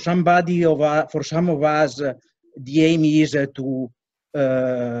for some of us, the aim is to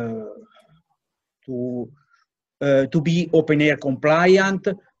be open air compliant.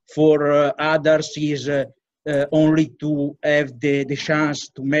 For others is only to have the chance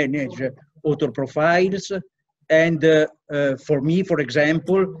to manage author profiles. And for me, for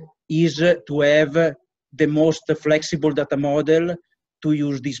example, is to have the most flexible data model to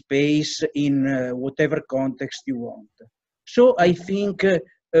use DSpace in whatever context you want. So I think,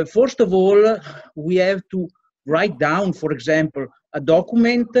 first of all, we have to write down, for example, a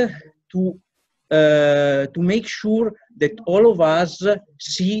document to make sure that all of us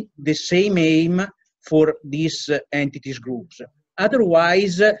see the same aim for these entities groups.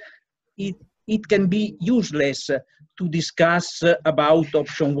 Otherwise, it can be useless to discuss about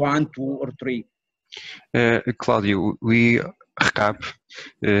option 1, 2, or 3. Claudio, we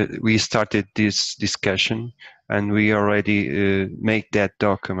started this discussion and we already make that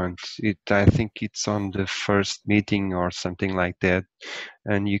document. I think it's on the first meeting or something like that,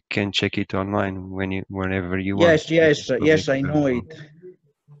 and you can check it online whenever you want. Yes, I know it.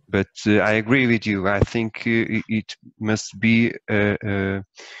 But I agree with you. I think it must be a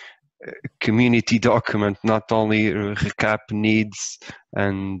community document, not only recap needs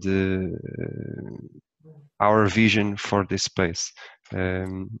and our vision for this space.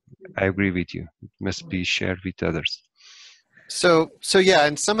 I agree with you. It must be shared with others. So yeah,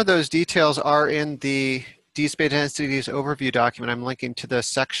 and some of those details are in the DSpace Entities Overview document. I'm linking to the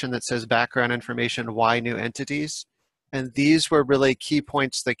section that says background information, why new entities. And these were really key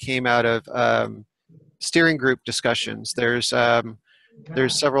points that came out of steering group discussions. There's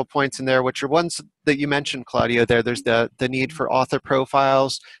several points in there, which are ones that you mentioned, Claudio. There's the need for author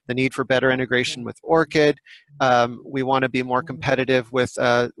profiles, the need for better integration with ORCID. We want to be more competitive with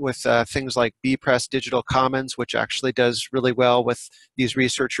things like bpress Digital Commons, which actually does really well with these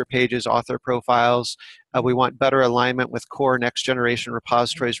researcher pages, author profiles. We want better alignment with core next generation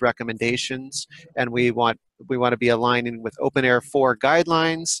repositories recommendations, and we want to be aligning with OpenAIRE 4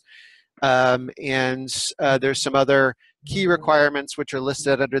 guidelines. There's some other key requirements which are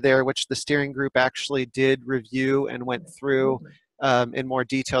listed under there, which the steering group actually did review and went through in more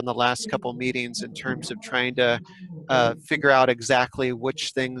detail in the last couple meetings in terms of trying to figure out exactly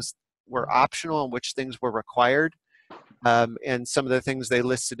which things were optional and which things were required. And some of the things they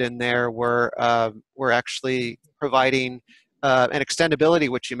listed in there were actually providing an extendability,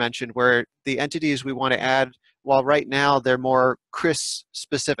 which you mentioned, where the entities we want to add, while right now they're more CRIS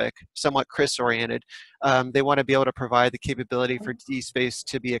specific, somewhat CRIS oriented, they want to be able to provide the capability for DSpace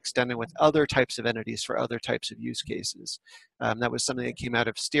to be extended with other types of entities for other types of use cases. That was something that came out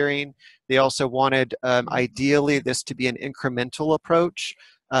of steering. They also wanted, ideally, this to be an incremental approach,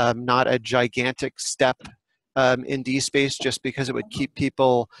 not a gigantic step in DSpace, just because it would keep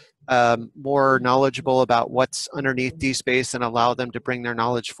people more knowledgeable about what's underneath DSpace and allow them to bring their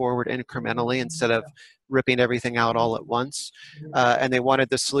knowledge forward incrementally instead of ripping everything out all at once. And they wanted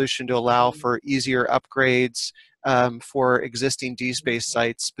the solution to allow for easier upgrades for existing DSpace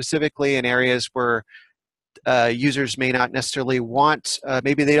sites, specifically in areas where users may not necessarily want,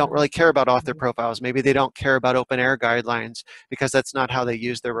 maybe they don't really care about author profiles, maybe they don't care about OpenAIRE guidelines because that's not how they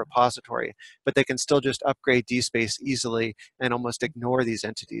use their repository, but they can still just upgrade DSpace easily and almost ignore these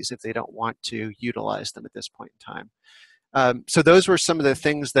entities if they don't want to utilize them at this point in time. So those were some of the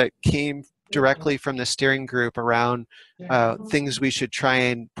things that came directly from the steering group around things we should try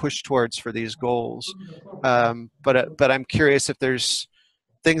and push towards for these goals. But I'm curious if there's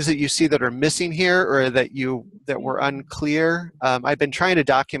things that you see that are missing here or that were unclear. I've been trying to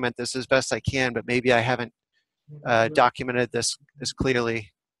document this as best I can, but maybe I haven't documented this as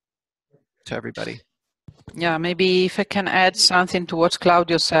clearly to everybody. Yeah, maybe if I can add something to what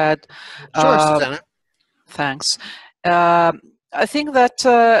Claudio said. Sure, Susanna. Thanks. I think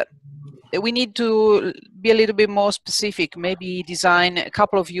that we need to be a little bit more specific, maybe design a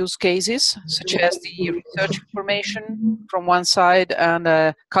couple of use cases, such as the research information from one side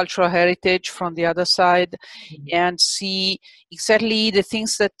and cultural heritage from the other side, and see exactly the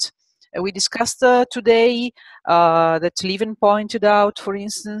things that we discussed today, that Leven pointed out, for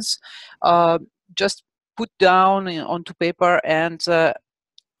instance, just put down onto paper and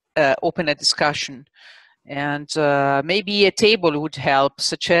open a discussion. And maybe a table would help,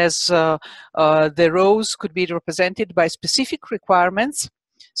 such as the rows could be represented by specific requirements,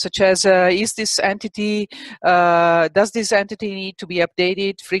 such as is this entity, does this entity need to be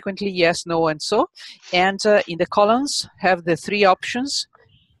updated frequently, yes, no, and so. And in the columns have the three options,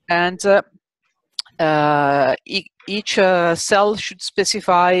 and Each cell should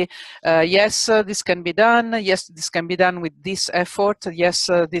specify, yes, this can be done, yes, this can be done with this effort, yes,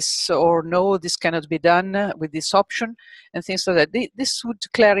 this, or no, this cannot be done with this option, and things like that. This would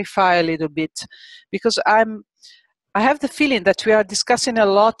clarify a little bit, because I have the feeling that we are discussing a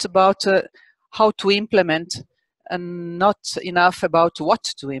lot about how to implement and not enough about what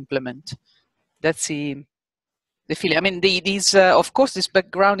to implement. That's the feeling. I mean, of course, this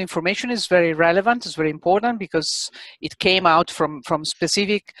background information is very relevant, it's very important, because it came out from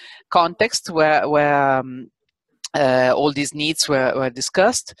specific context where all these needs were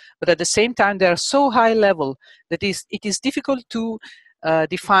discussed. But at the same time, they are so high level that it is difficult to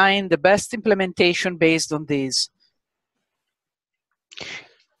define the best implementation based on these.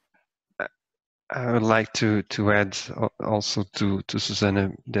 I would like to add also to Susanna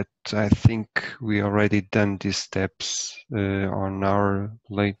that I think we already done these steps on our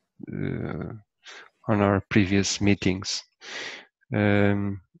previous meetings.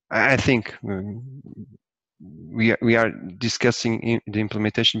 I think we are discussing the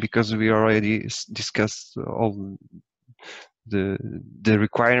implementation because we already discussed all the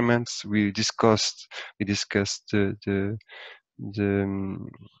requirements. We discussed the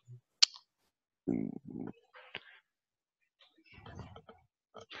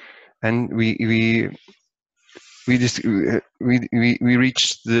and we reached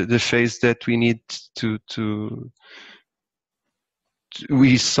the phase that we need to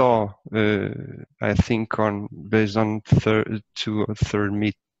we saw I think based on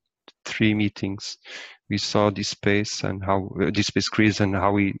three meetings, we saw DSpace and how DSpace Chris and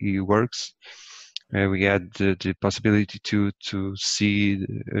how he works. We had the possibility to see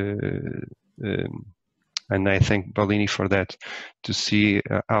and I thank Bellini for that, to see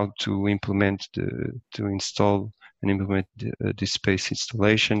how to implement to install and implement the DSpace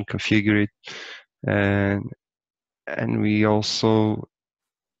installation, configure it, and we also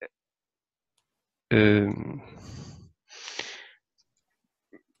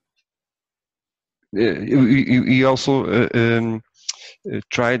we also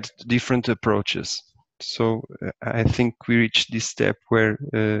tried different approaches. So I think we reached this step where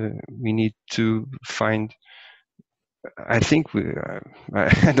we need to find. I think I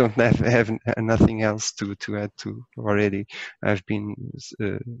don't have nothing else to add to already. I've been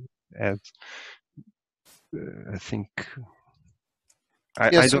add. I think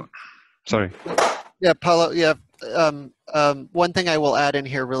I don't. Sorry. Yeah, Paolo. Yeah. One thing I will add in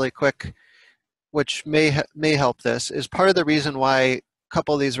here really quick, which may help this, is part of the reason why a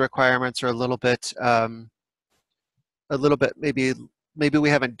couple of these requirements are a little bit maybe we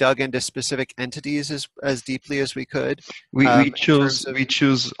haven't dug into specific entities as deeply as we could. We choose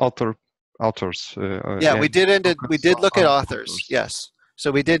authors. Yeah, we did look at authors. Yes.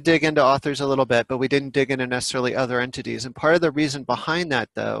 So we did dig into authors a little bit, but we didn't dig into necessarily other entities. And part of the reason behind that,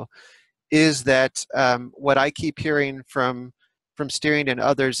 though, is that what I keep hearing from Steering and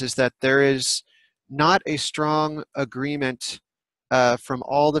others is that there is not a strong agreement from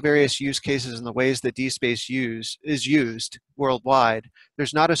all the various use cases and the ways that DSpace is used worldwide.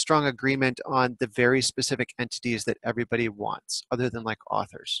 There's not a strong agreement on the very specific entities that everybody wants, other than like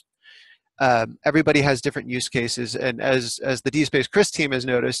authors. Everybody has different use cases, and as the DSpace Chris team has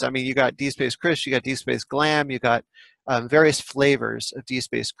noticed, I mean, you got DSpace Chris, you got DSpace Glam, you got various flavors of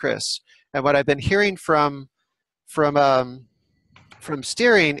DSpace Chris. And what I've been hearing from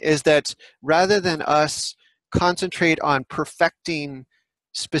Steering is that rather than us concentrate on perfecting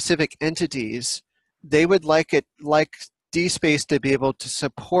specific entities, they would like DSpace to be able to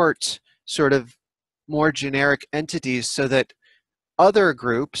support sort of more generic entities so that other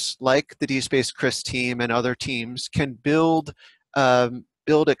groups like the DSpace Chris team and other teams can build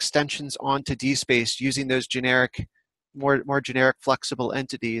extensions onto DSpace using those generic, more generic, flexible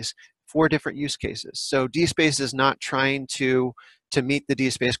entities for different use cases. So DSpace is not trying to meet the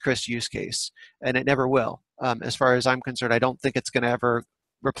DSpace Chris use case, and it never will. As far as I'm concerned, I don't think it's going to ever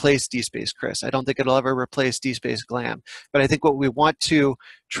replace DSpace Chris. I don't think it'll ever replace DSpace Glam. But I think what we want to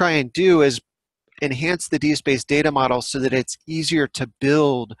try and do is enhance the DSpace data model so that it's easier to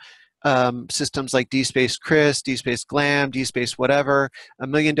build systems like DSpace Chris, DSpace Glam, DSpace whatever, a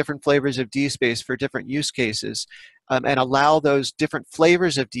million different flavors of DSpace for different use cases, and allow those different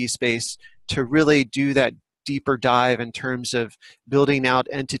flavors of DSpace to really do that deeper dive in terms of building out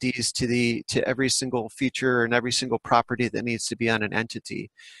entities to every single feature and every single property that needs to be on an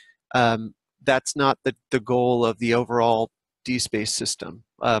entity. That's not the goal of the overall DSpace system.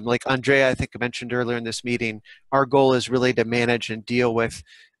 Like Andrea, I think, mentioned earlier in this meeting, our goal is really to manage and deal with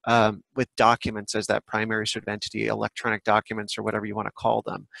with documents as that primary sort of entity, electronic documents or whatever you want to call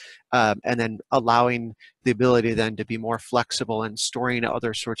them, and then allowing the ability then to be more flexible and storing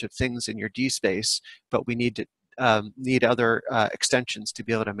other sorts of things in your DSpace, but we need other extensions to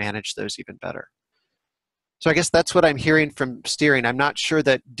be able to manage those even better. So I guess that's what I'm hearing from steering. I'm not sure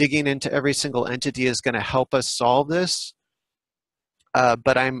that digging into every single entity is going to help us solve this,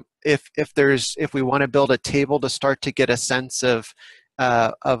 but if we want to build a table to start to get a sense of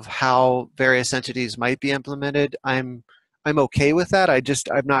how various entities might be implemented, I'm okay with that.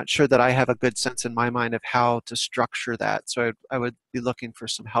 I'm not sure that I have a good sense in my mind of how to structure that. So I would be looking for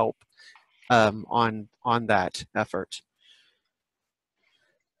some help on that effort.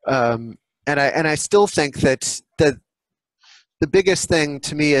 And I still think that the biggest thing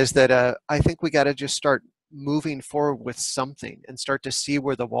to me is that I think we got to just start moving forward with something and start to see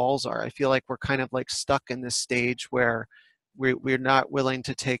where the walls are. I feel like we're kind of like stuck in this stage where we're not willing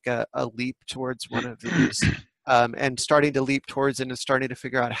to take a leap towards one of these, and starting to leap towards it and starting to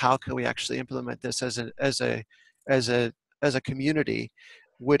figure out how can we actually implement this as a community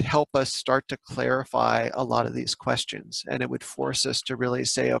would help us start to clarify a lot of these questions, and it would force us to really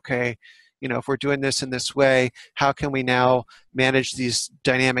say, okay, if we're doing this in this way, how can we now manage these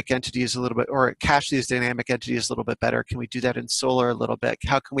dynamic entities a little bit, or cache these dynamic entities a little bit better? Can we do that in Solr a little bit?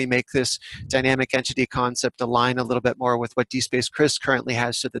 How can we make this dynamic entity concept align a little bit more with what DSpace CRIS currently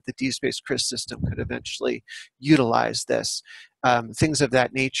has so that the DSpace CRIS system could eventually utilize this? Things of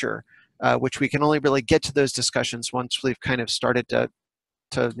that nature, which we can only really get to those discussions once we've kind of started to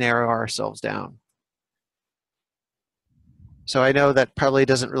narrow ourselves down. So I know that probably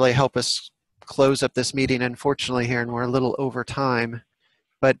doesn't really help us close up this meeting, unfortunately, here, and we're a little over time.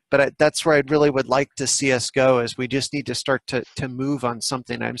 But that's where I really would like to see us go, is we just need to start to move on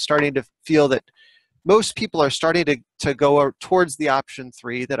something. I'm starting to feel that most people are starting to go towards the option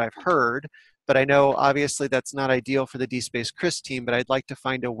 3 that I've heard, but I know obviously that's not ideal for the DSpace CRIS team, but I'd like to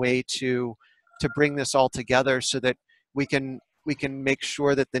find a way to bring this all together so that we can make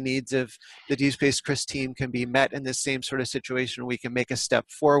sure that the needs of the DSpace CRIS team can be met in this same sort of situation. We can make a step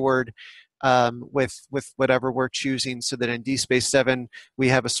forward with whatever we're choosing, so that in DSpace 7 we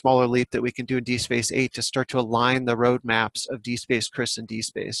have a smaller leap that we can do in DSpace 8 to start to align the roadmaps of DSpace CRIS and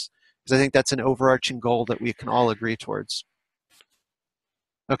DSpace. Because I think that's an overarching goal that we can all agree towards.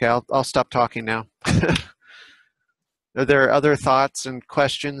 Okay, I'll stop talking now. Are there other thoughts and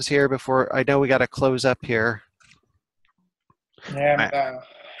questions here before? I know we got to close up here. Yeah,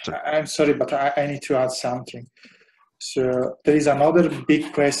 I'm sorry, but I need to add something. So there is another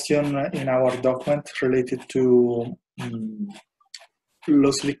big question in our document related to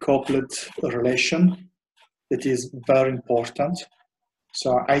loosely coupled relation that is very important.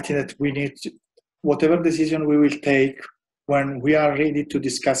 So I think that we need to, whatever decision we will take, when we are ready to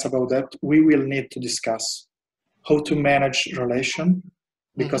discuss about that, we will need to discuss how to manage relation,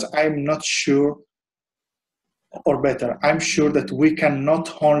 because I'm not sure, or better, I'm sure that we can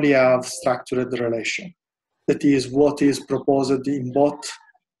not only have structured relation. That is what is proposed in both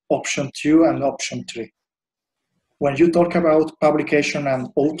option 2 and option 3. When you talk about publication and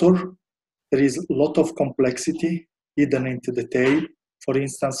author, there is a lot of complexity hidden into the tail. For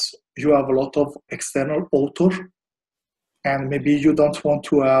instance, you have a lot of external author, and maybe you don't want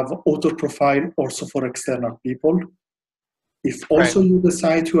to have author profile also for external people. If also you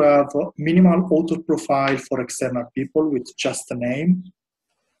decide to have a minimal author profile for external people with just a name,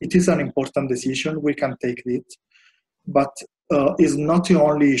 it is an important decision. We can take it, but is not the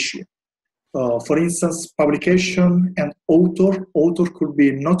only issue. For instance, publication and author could be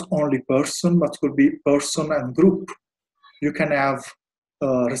not only person, but could be person and group. You can have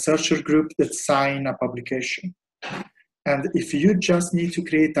a researcher group that sign a publication. And if you just need to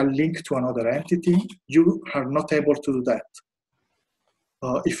create a link to another entity, you are not able to do that.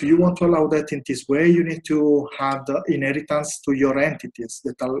 If you want to allow that in this way, you need to have the inheritance to your entities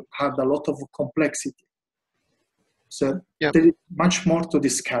that have a lot of complexity. So there is much more to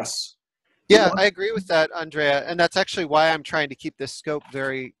discuss. Yeah, I agree with that, Andrea. And that's actually why I'm trying to keep this scope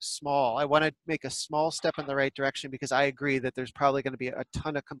very small. I want to make a small step in the right direction, because I agree that there's probably going to be a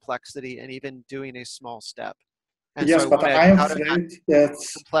ton of complexity in even doing a small step. And yes, so but I am afraid that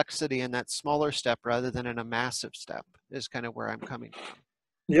complexity in that smaller step rather than in a massive step is kind of where I'm coming from.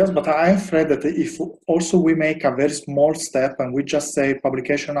 Yes, but I'm afraid that if also we make a very small step and we just say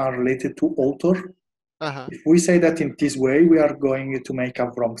publication are related to author, if we say that in this way, we are going to make a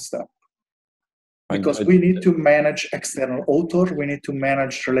wrong step. Because we need to manage external author, we need to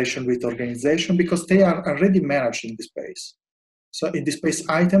manage relation with organization, because they are already managed in DSpace. So in DSpace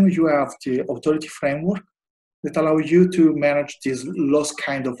item, you have the authority framework, that allow you to manage this lost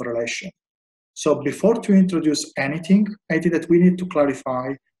kind of relation. So before to introduce anything, I think that we need to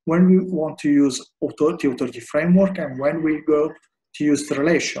clarify when we want to use authority framework and when we go to use the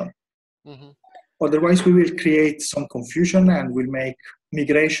relation. Mm-hmm. Otherwise, we will create some confusion and will make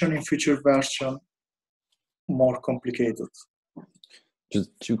migration in future version more complicated. Just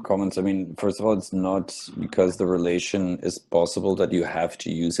 2 comments. I mean, first of all, it's not because the relation is possible that you have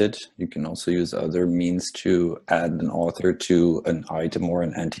to use it. You can also use other means to add an author to an item or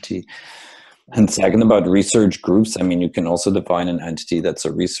an entity. And second, about research groups, I mean, you can also define an entity that's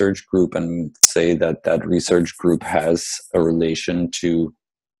a research group and say that that research group has a relation to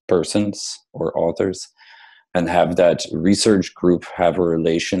persons or authors, and have that research group have a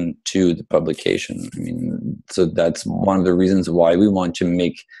relation to the publication. I mean, so that's one of the reasons why we want to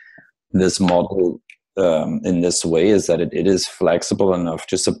make this model in this way, is that it is flexible enough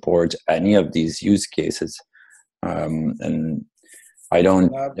to support any of these use cases. And I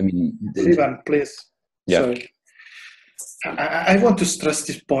don't, I mean... Ivan, please. Yeah. Sorry. I want to stress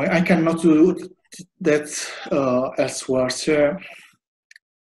this point. I cannot do that elsewhere. So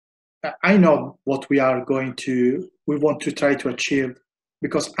I know what we want to try to achieve,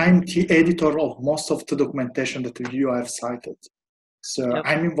 because I'm the editor of most of the documentation that you have cited. So yep.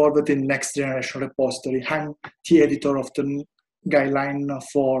 I'm involved in next generation repository. I'm the editor of the guideline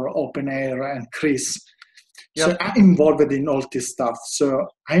for OpenAir and Chris. Yep. So I'm involved in all this stuff. So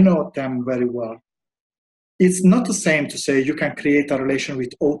I know them very well. It's not the same to say you can create a relation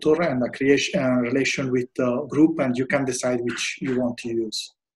with author and a relation with group, and you can decide which you want to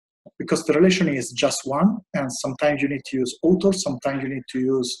use. Because the relation is just one, and sometimes you need to use author, sometimes you need to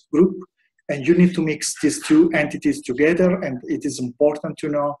use group, and you need to mix these 2 entities together, and it is important to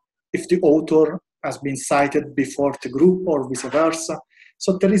know if the author has been cited before the group or vice versa.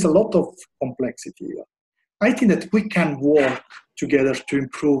 So there is a lot of complexity here. I think that we can work together to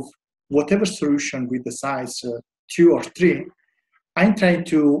improve whatever solution we decide, 2 or 3. I'm trying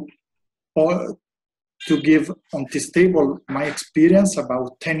to give on this table my experience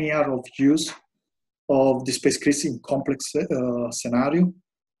about 10 years of use of DSpace Chris in complex scenario,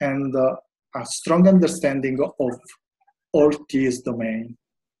 and a strong understanding of all these domains.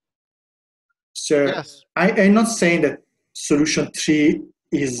 So yes. I'm not saying that solution 3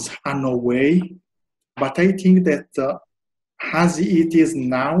 is a no way, but I think that as it is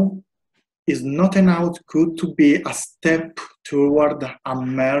now, is not enough good to be a step toward a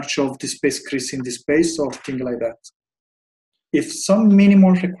merge of DSpace Chris in DSpace or things like that. If some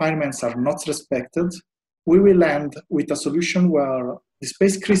minimal requirements are not respected, we will end with a solution where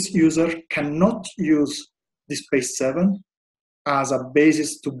DSpace Chris user cannot use DSpace 7 as a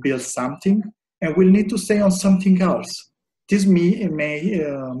basis to build something, and will need to stay on something else. This may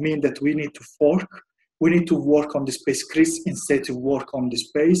mean that we need to fork. We need to work on DSpace Chris instead to work on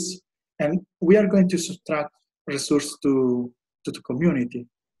DSpace. And we are going to subtract resources to the community.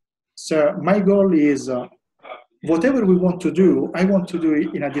 So my goal is whatever we want to do, I want to do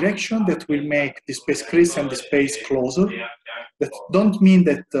it in a direction that will make DSpace Chris and DSpace closer. That don't mean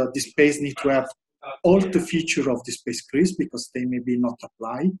that DSpace need to have all the features of DSpace Chris, because they may be not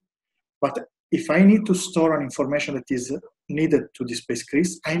apply. But if I need to store an information that is needed to DSpace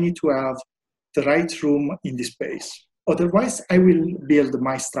Chris, I need to have the right room in DSpace. Otherwise, I will build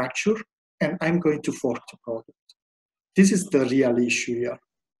my structure and I'm going to fork the product. This is the real issue here.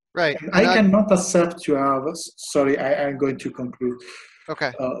 Right. And I cannot accept to have, sorry, I'm going to conclude.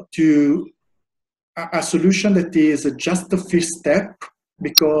 Okay. To a solution that is just the first step,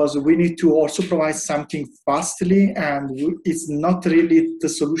 because we need to also provide something fastly, and it's not really the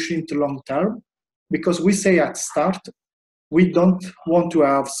solution in the long term, because we say at start, we don't want to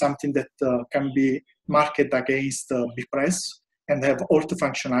have something that can be marketed against BPress and have all the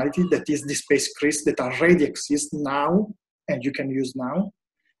functionality that is DSpace Chris that already exists now and you can use now.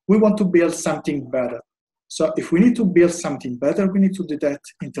 We want to build something better. So if we need to build something better, we need to do that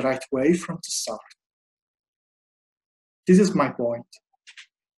in the right way from the start. This is my point.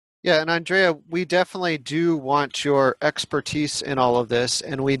 Yeah, and Andrea, we definitely do want your expertise in all of this,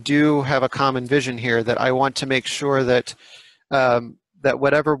 and we do have a common vision here that I want to make sure that that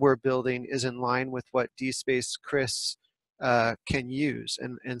whatever we're building is in line with what DSpace Chris can use,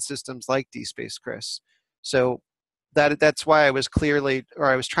 and systems like DSpace Chris. So that's why I was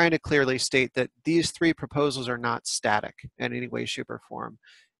trying to clearly state that these 3 proposals are not static in any way, shape, or form.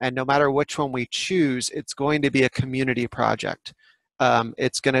 And no matter which one we choose, it's going to be a community project.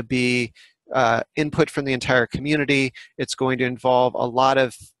 It's going to be input from the entire community. It's going to involve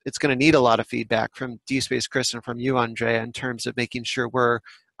it's going to need a lot of feedback from DSpace Chris and from you, Andrea, in terms of making sure we're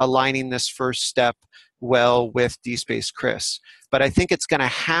aligning this first step well with DSpace Chris. But I think it's going to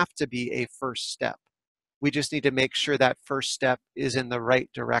have to be a first step. We just need to make sure that first step is in the right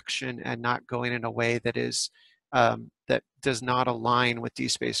direction and not going in a way that is that does not align with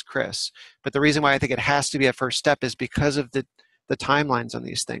DSpace Chris. But the reason why I think it has to be a first step is because of the timelines on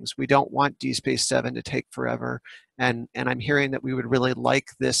these things. We don't want DSpace 7 to take forever, and I'm hearing that we would really like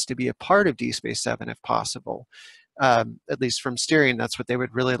this to be a part of DSpace 7 if possible. At least from steering, that's what they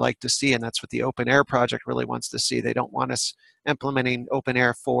would really like to see, and that's what the Open Air project really wants to see. They don't want us implementing Open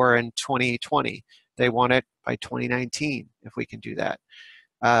Air 4 in 2020. They want it by 2019 if we can do that.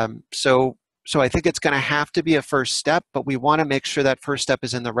 So I think it's going to have to be a first step, but we want to make sure that first step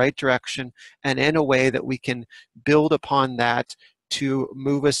is in the right direction and in a way that we can build upon that to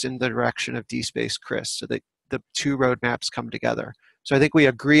move us in the direction of DSpace Chris, so that the two roadmaps come together. So I think we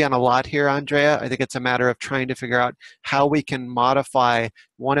agree on a lot here, Andrea. I think it's a matter of trying to figure out how we can modify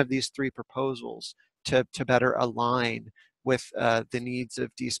one of these three proposals to better align with the needs of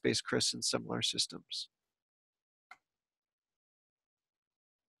DSpace Chris and similar systems.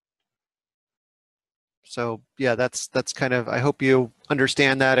 So yeah, that's kind of, I hope you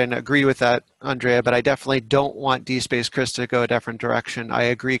understand that and agree with that, Andrea, but I definitely don't want DSpace Chris to go a different direction. I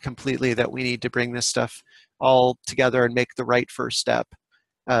agree completely that we need to bring this stuff all together and make the right first step.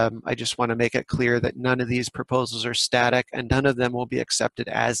 I just want to make it clear that none of these proposals are static and none of them will be accepted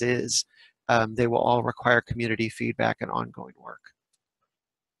as is. They will all require community feedback and ongoing work.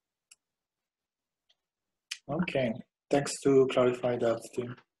 Okay, thanks to clarify that,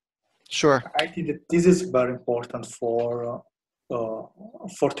 Tim. Sure. I think that this is very important for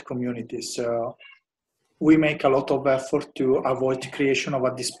the community. So we make a lot of effort to avoid creation of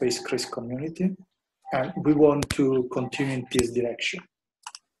a DSpace Chris community, and we want to continue in this direction.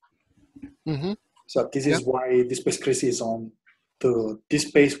 Mm-hmm. So this is why DSpace Chris is on the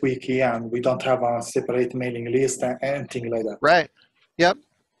DSpace wiki, and we don't have a separate mailing list and anything like that. Right. Yep.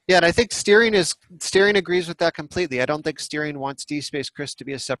 Yeah, and I think steering agrees with that completely. I don't think steering wants DSpace Chris to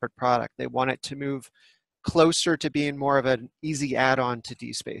be a separate product. They want it to move closer to being more of an easy add-on to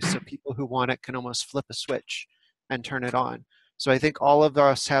DSpace. So people who want it can almost flip a switch and turn it on. So I think all of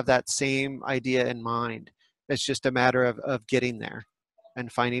us have that same idea in mind. It's just a matter of getting there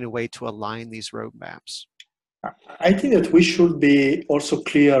and finding a way to align these roadmaps. I think that we should be also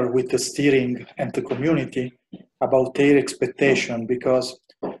clear with the steering and the community about their expectation, because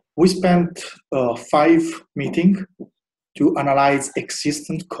we spent 5 meetings to analyze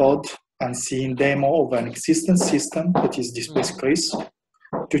existing code and seeing demo of an existing system that is DSpace Chris,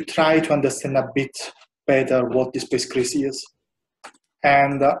 to try to understand a bit better what DSpace Chris is.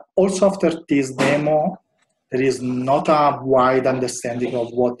 And also after this demo, there is not a wide understanding of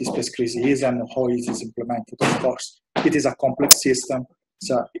what DSpace Chris is and how it is implemented. Of course, it is a complex system,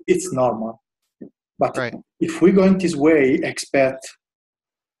 so it's normal. But if we go in this way, expect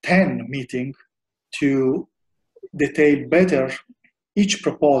 10 meetings to detail better each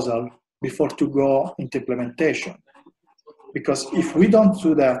proposal before to go into implementation. Because if we don't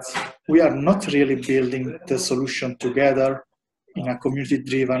do that, we are not really building the solution together in a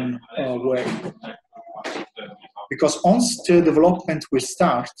community-driven way. Because once the development will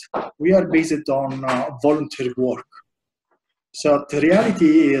start, we are based on voluntary work. So the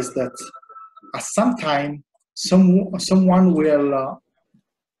reality is that at some time, someone will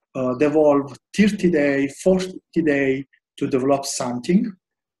develop 30 days, 40 days to develop something.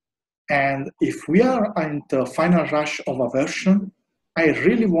 And if we are in the final rush of a version, I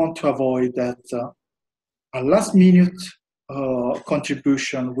really want to avoid that a last minute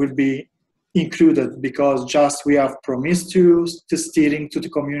contribution will be included, because just we have promised to the steering to the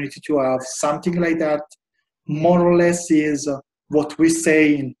community to have something like that. More or less is what we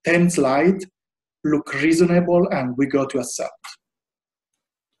say in 10 slides, look reasonable, and we go to accept.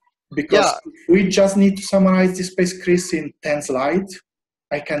 Because if we just need to summarize DSpace Chris in 10 slides,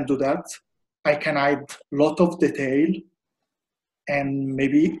 I can do that. I can add a lot of detail, and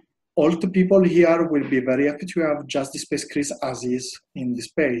maybe all the people here will be very happy to have just DSpace Chris as is in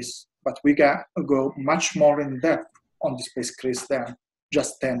DSpace. But we can go much more in depth on DSpace Chris than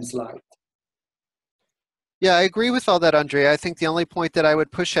just 10 slides. Yeah, I agree with all that, Andrea. I think the only point that I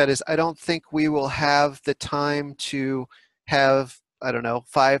would push at is I don't think we will have the time to have, I don't know,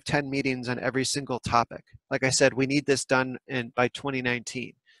 5, 10 meetings on every single topic. Like I said, we need this done by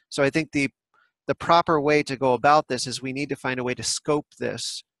 2019. So I think the proper way to go about this is we need to find a way to scope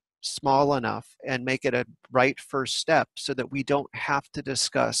this small enough and make it a right first step so that we don't have to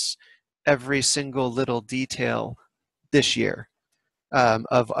discuss every single little detail this year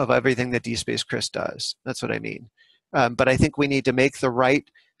of everything that DSpace Chris does. That's what I mean. But I think we need to make the right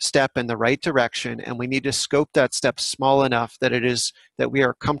step in the right direction, and we need to scope that step small enough that that we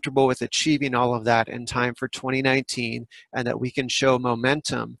are comfortable with achieving all of that in time for 2019, and that we can show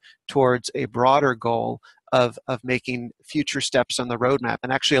momentum towards a broader goal of making future steps on the roadmap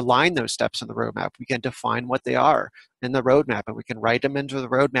and actually align those steps on the roadmap. We can define what they are in the roadmap, and we can write them into the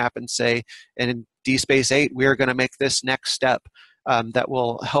roadmap and say, and in DSpace 8, we are going to make this next step that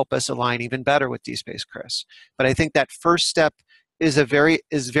will help us align even better with DSpace, Chris. But I think that first step is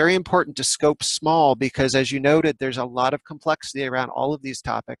very important to scope small, because as you noted, there's a lot of complexity around all of these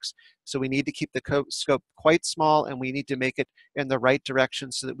topics. So we need to keep the scope quite small, and we need to make it in the right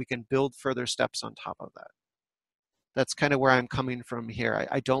direction so that we can build further steps on top of that. That's kind of where I'm coming from here.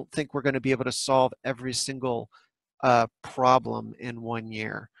 I don't think we're going to be able to solve every single problem in 1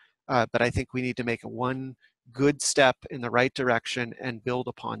 year, but I think we need to make one good step in the right direction and build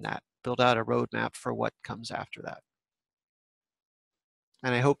upon that, build out a roadmap for what comes after that.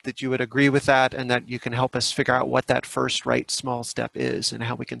 And I hope that you would agree with that, and that you can help us figure out what that first right small step is and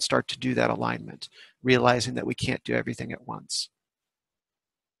how we can start to do that alignment, realizing that we can't do everything at once.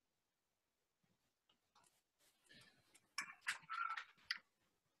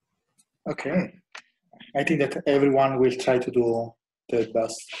 Okay. I think that everyone will try to do their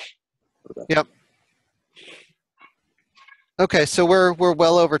best. Yep. Okay, so we're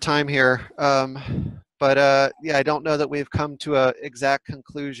well over time here. But yeah, I don't know that we've come to an exact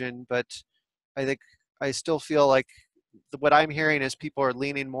conclusion, but I still feel like what I'm hearing is people are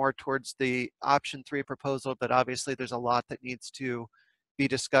leaning more towards the option 3 proposal, but obviously there's a lot that needs to be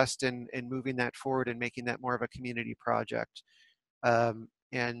discussed in moving that forward and making that more of a community project.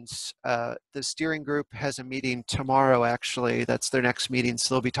 And the steering group has a meeting tomorrow, actually. That's their next meeting,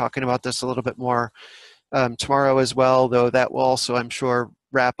 so they'll be talking about this a little bit more tomorrow as well, though that will also, I'm sure,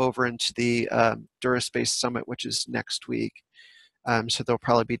 wrap over into the DuraSpace Summit, which is next week. So there'll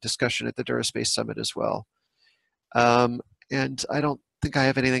probably be discussion at the DuraSpace Summit as well. And I don't think I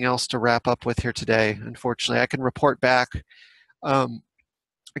have anything else to wrap up with here today, unfortunately. I can report back,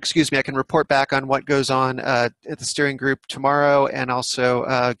 excuse me, I can report back on what goes on at the steering group tomorrow, and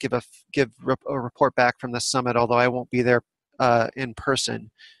also give a report back from the summit, although I won't be there in person,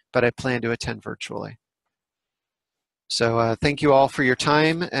 but I plan to attend virtually. So thank you all for your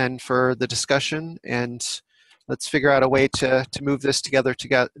time and for the discussion, and let's figure out a way to move this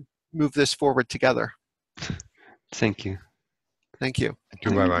move this forward together. Thank you. Thank you. Thank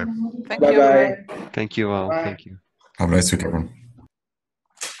you. Bye-bye. Thank Bye you. bye. Thank you all. Bye. Thank you. Have a nice week, everyone.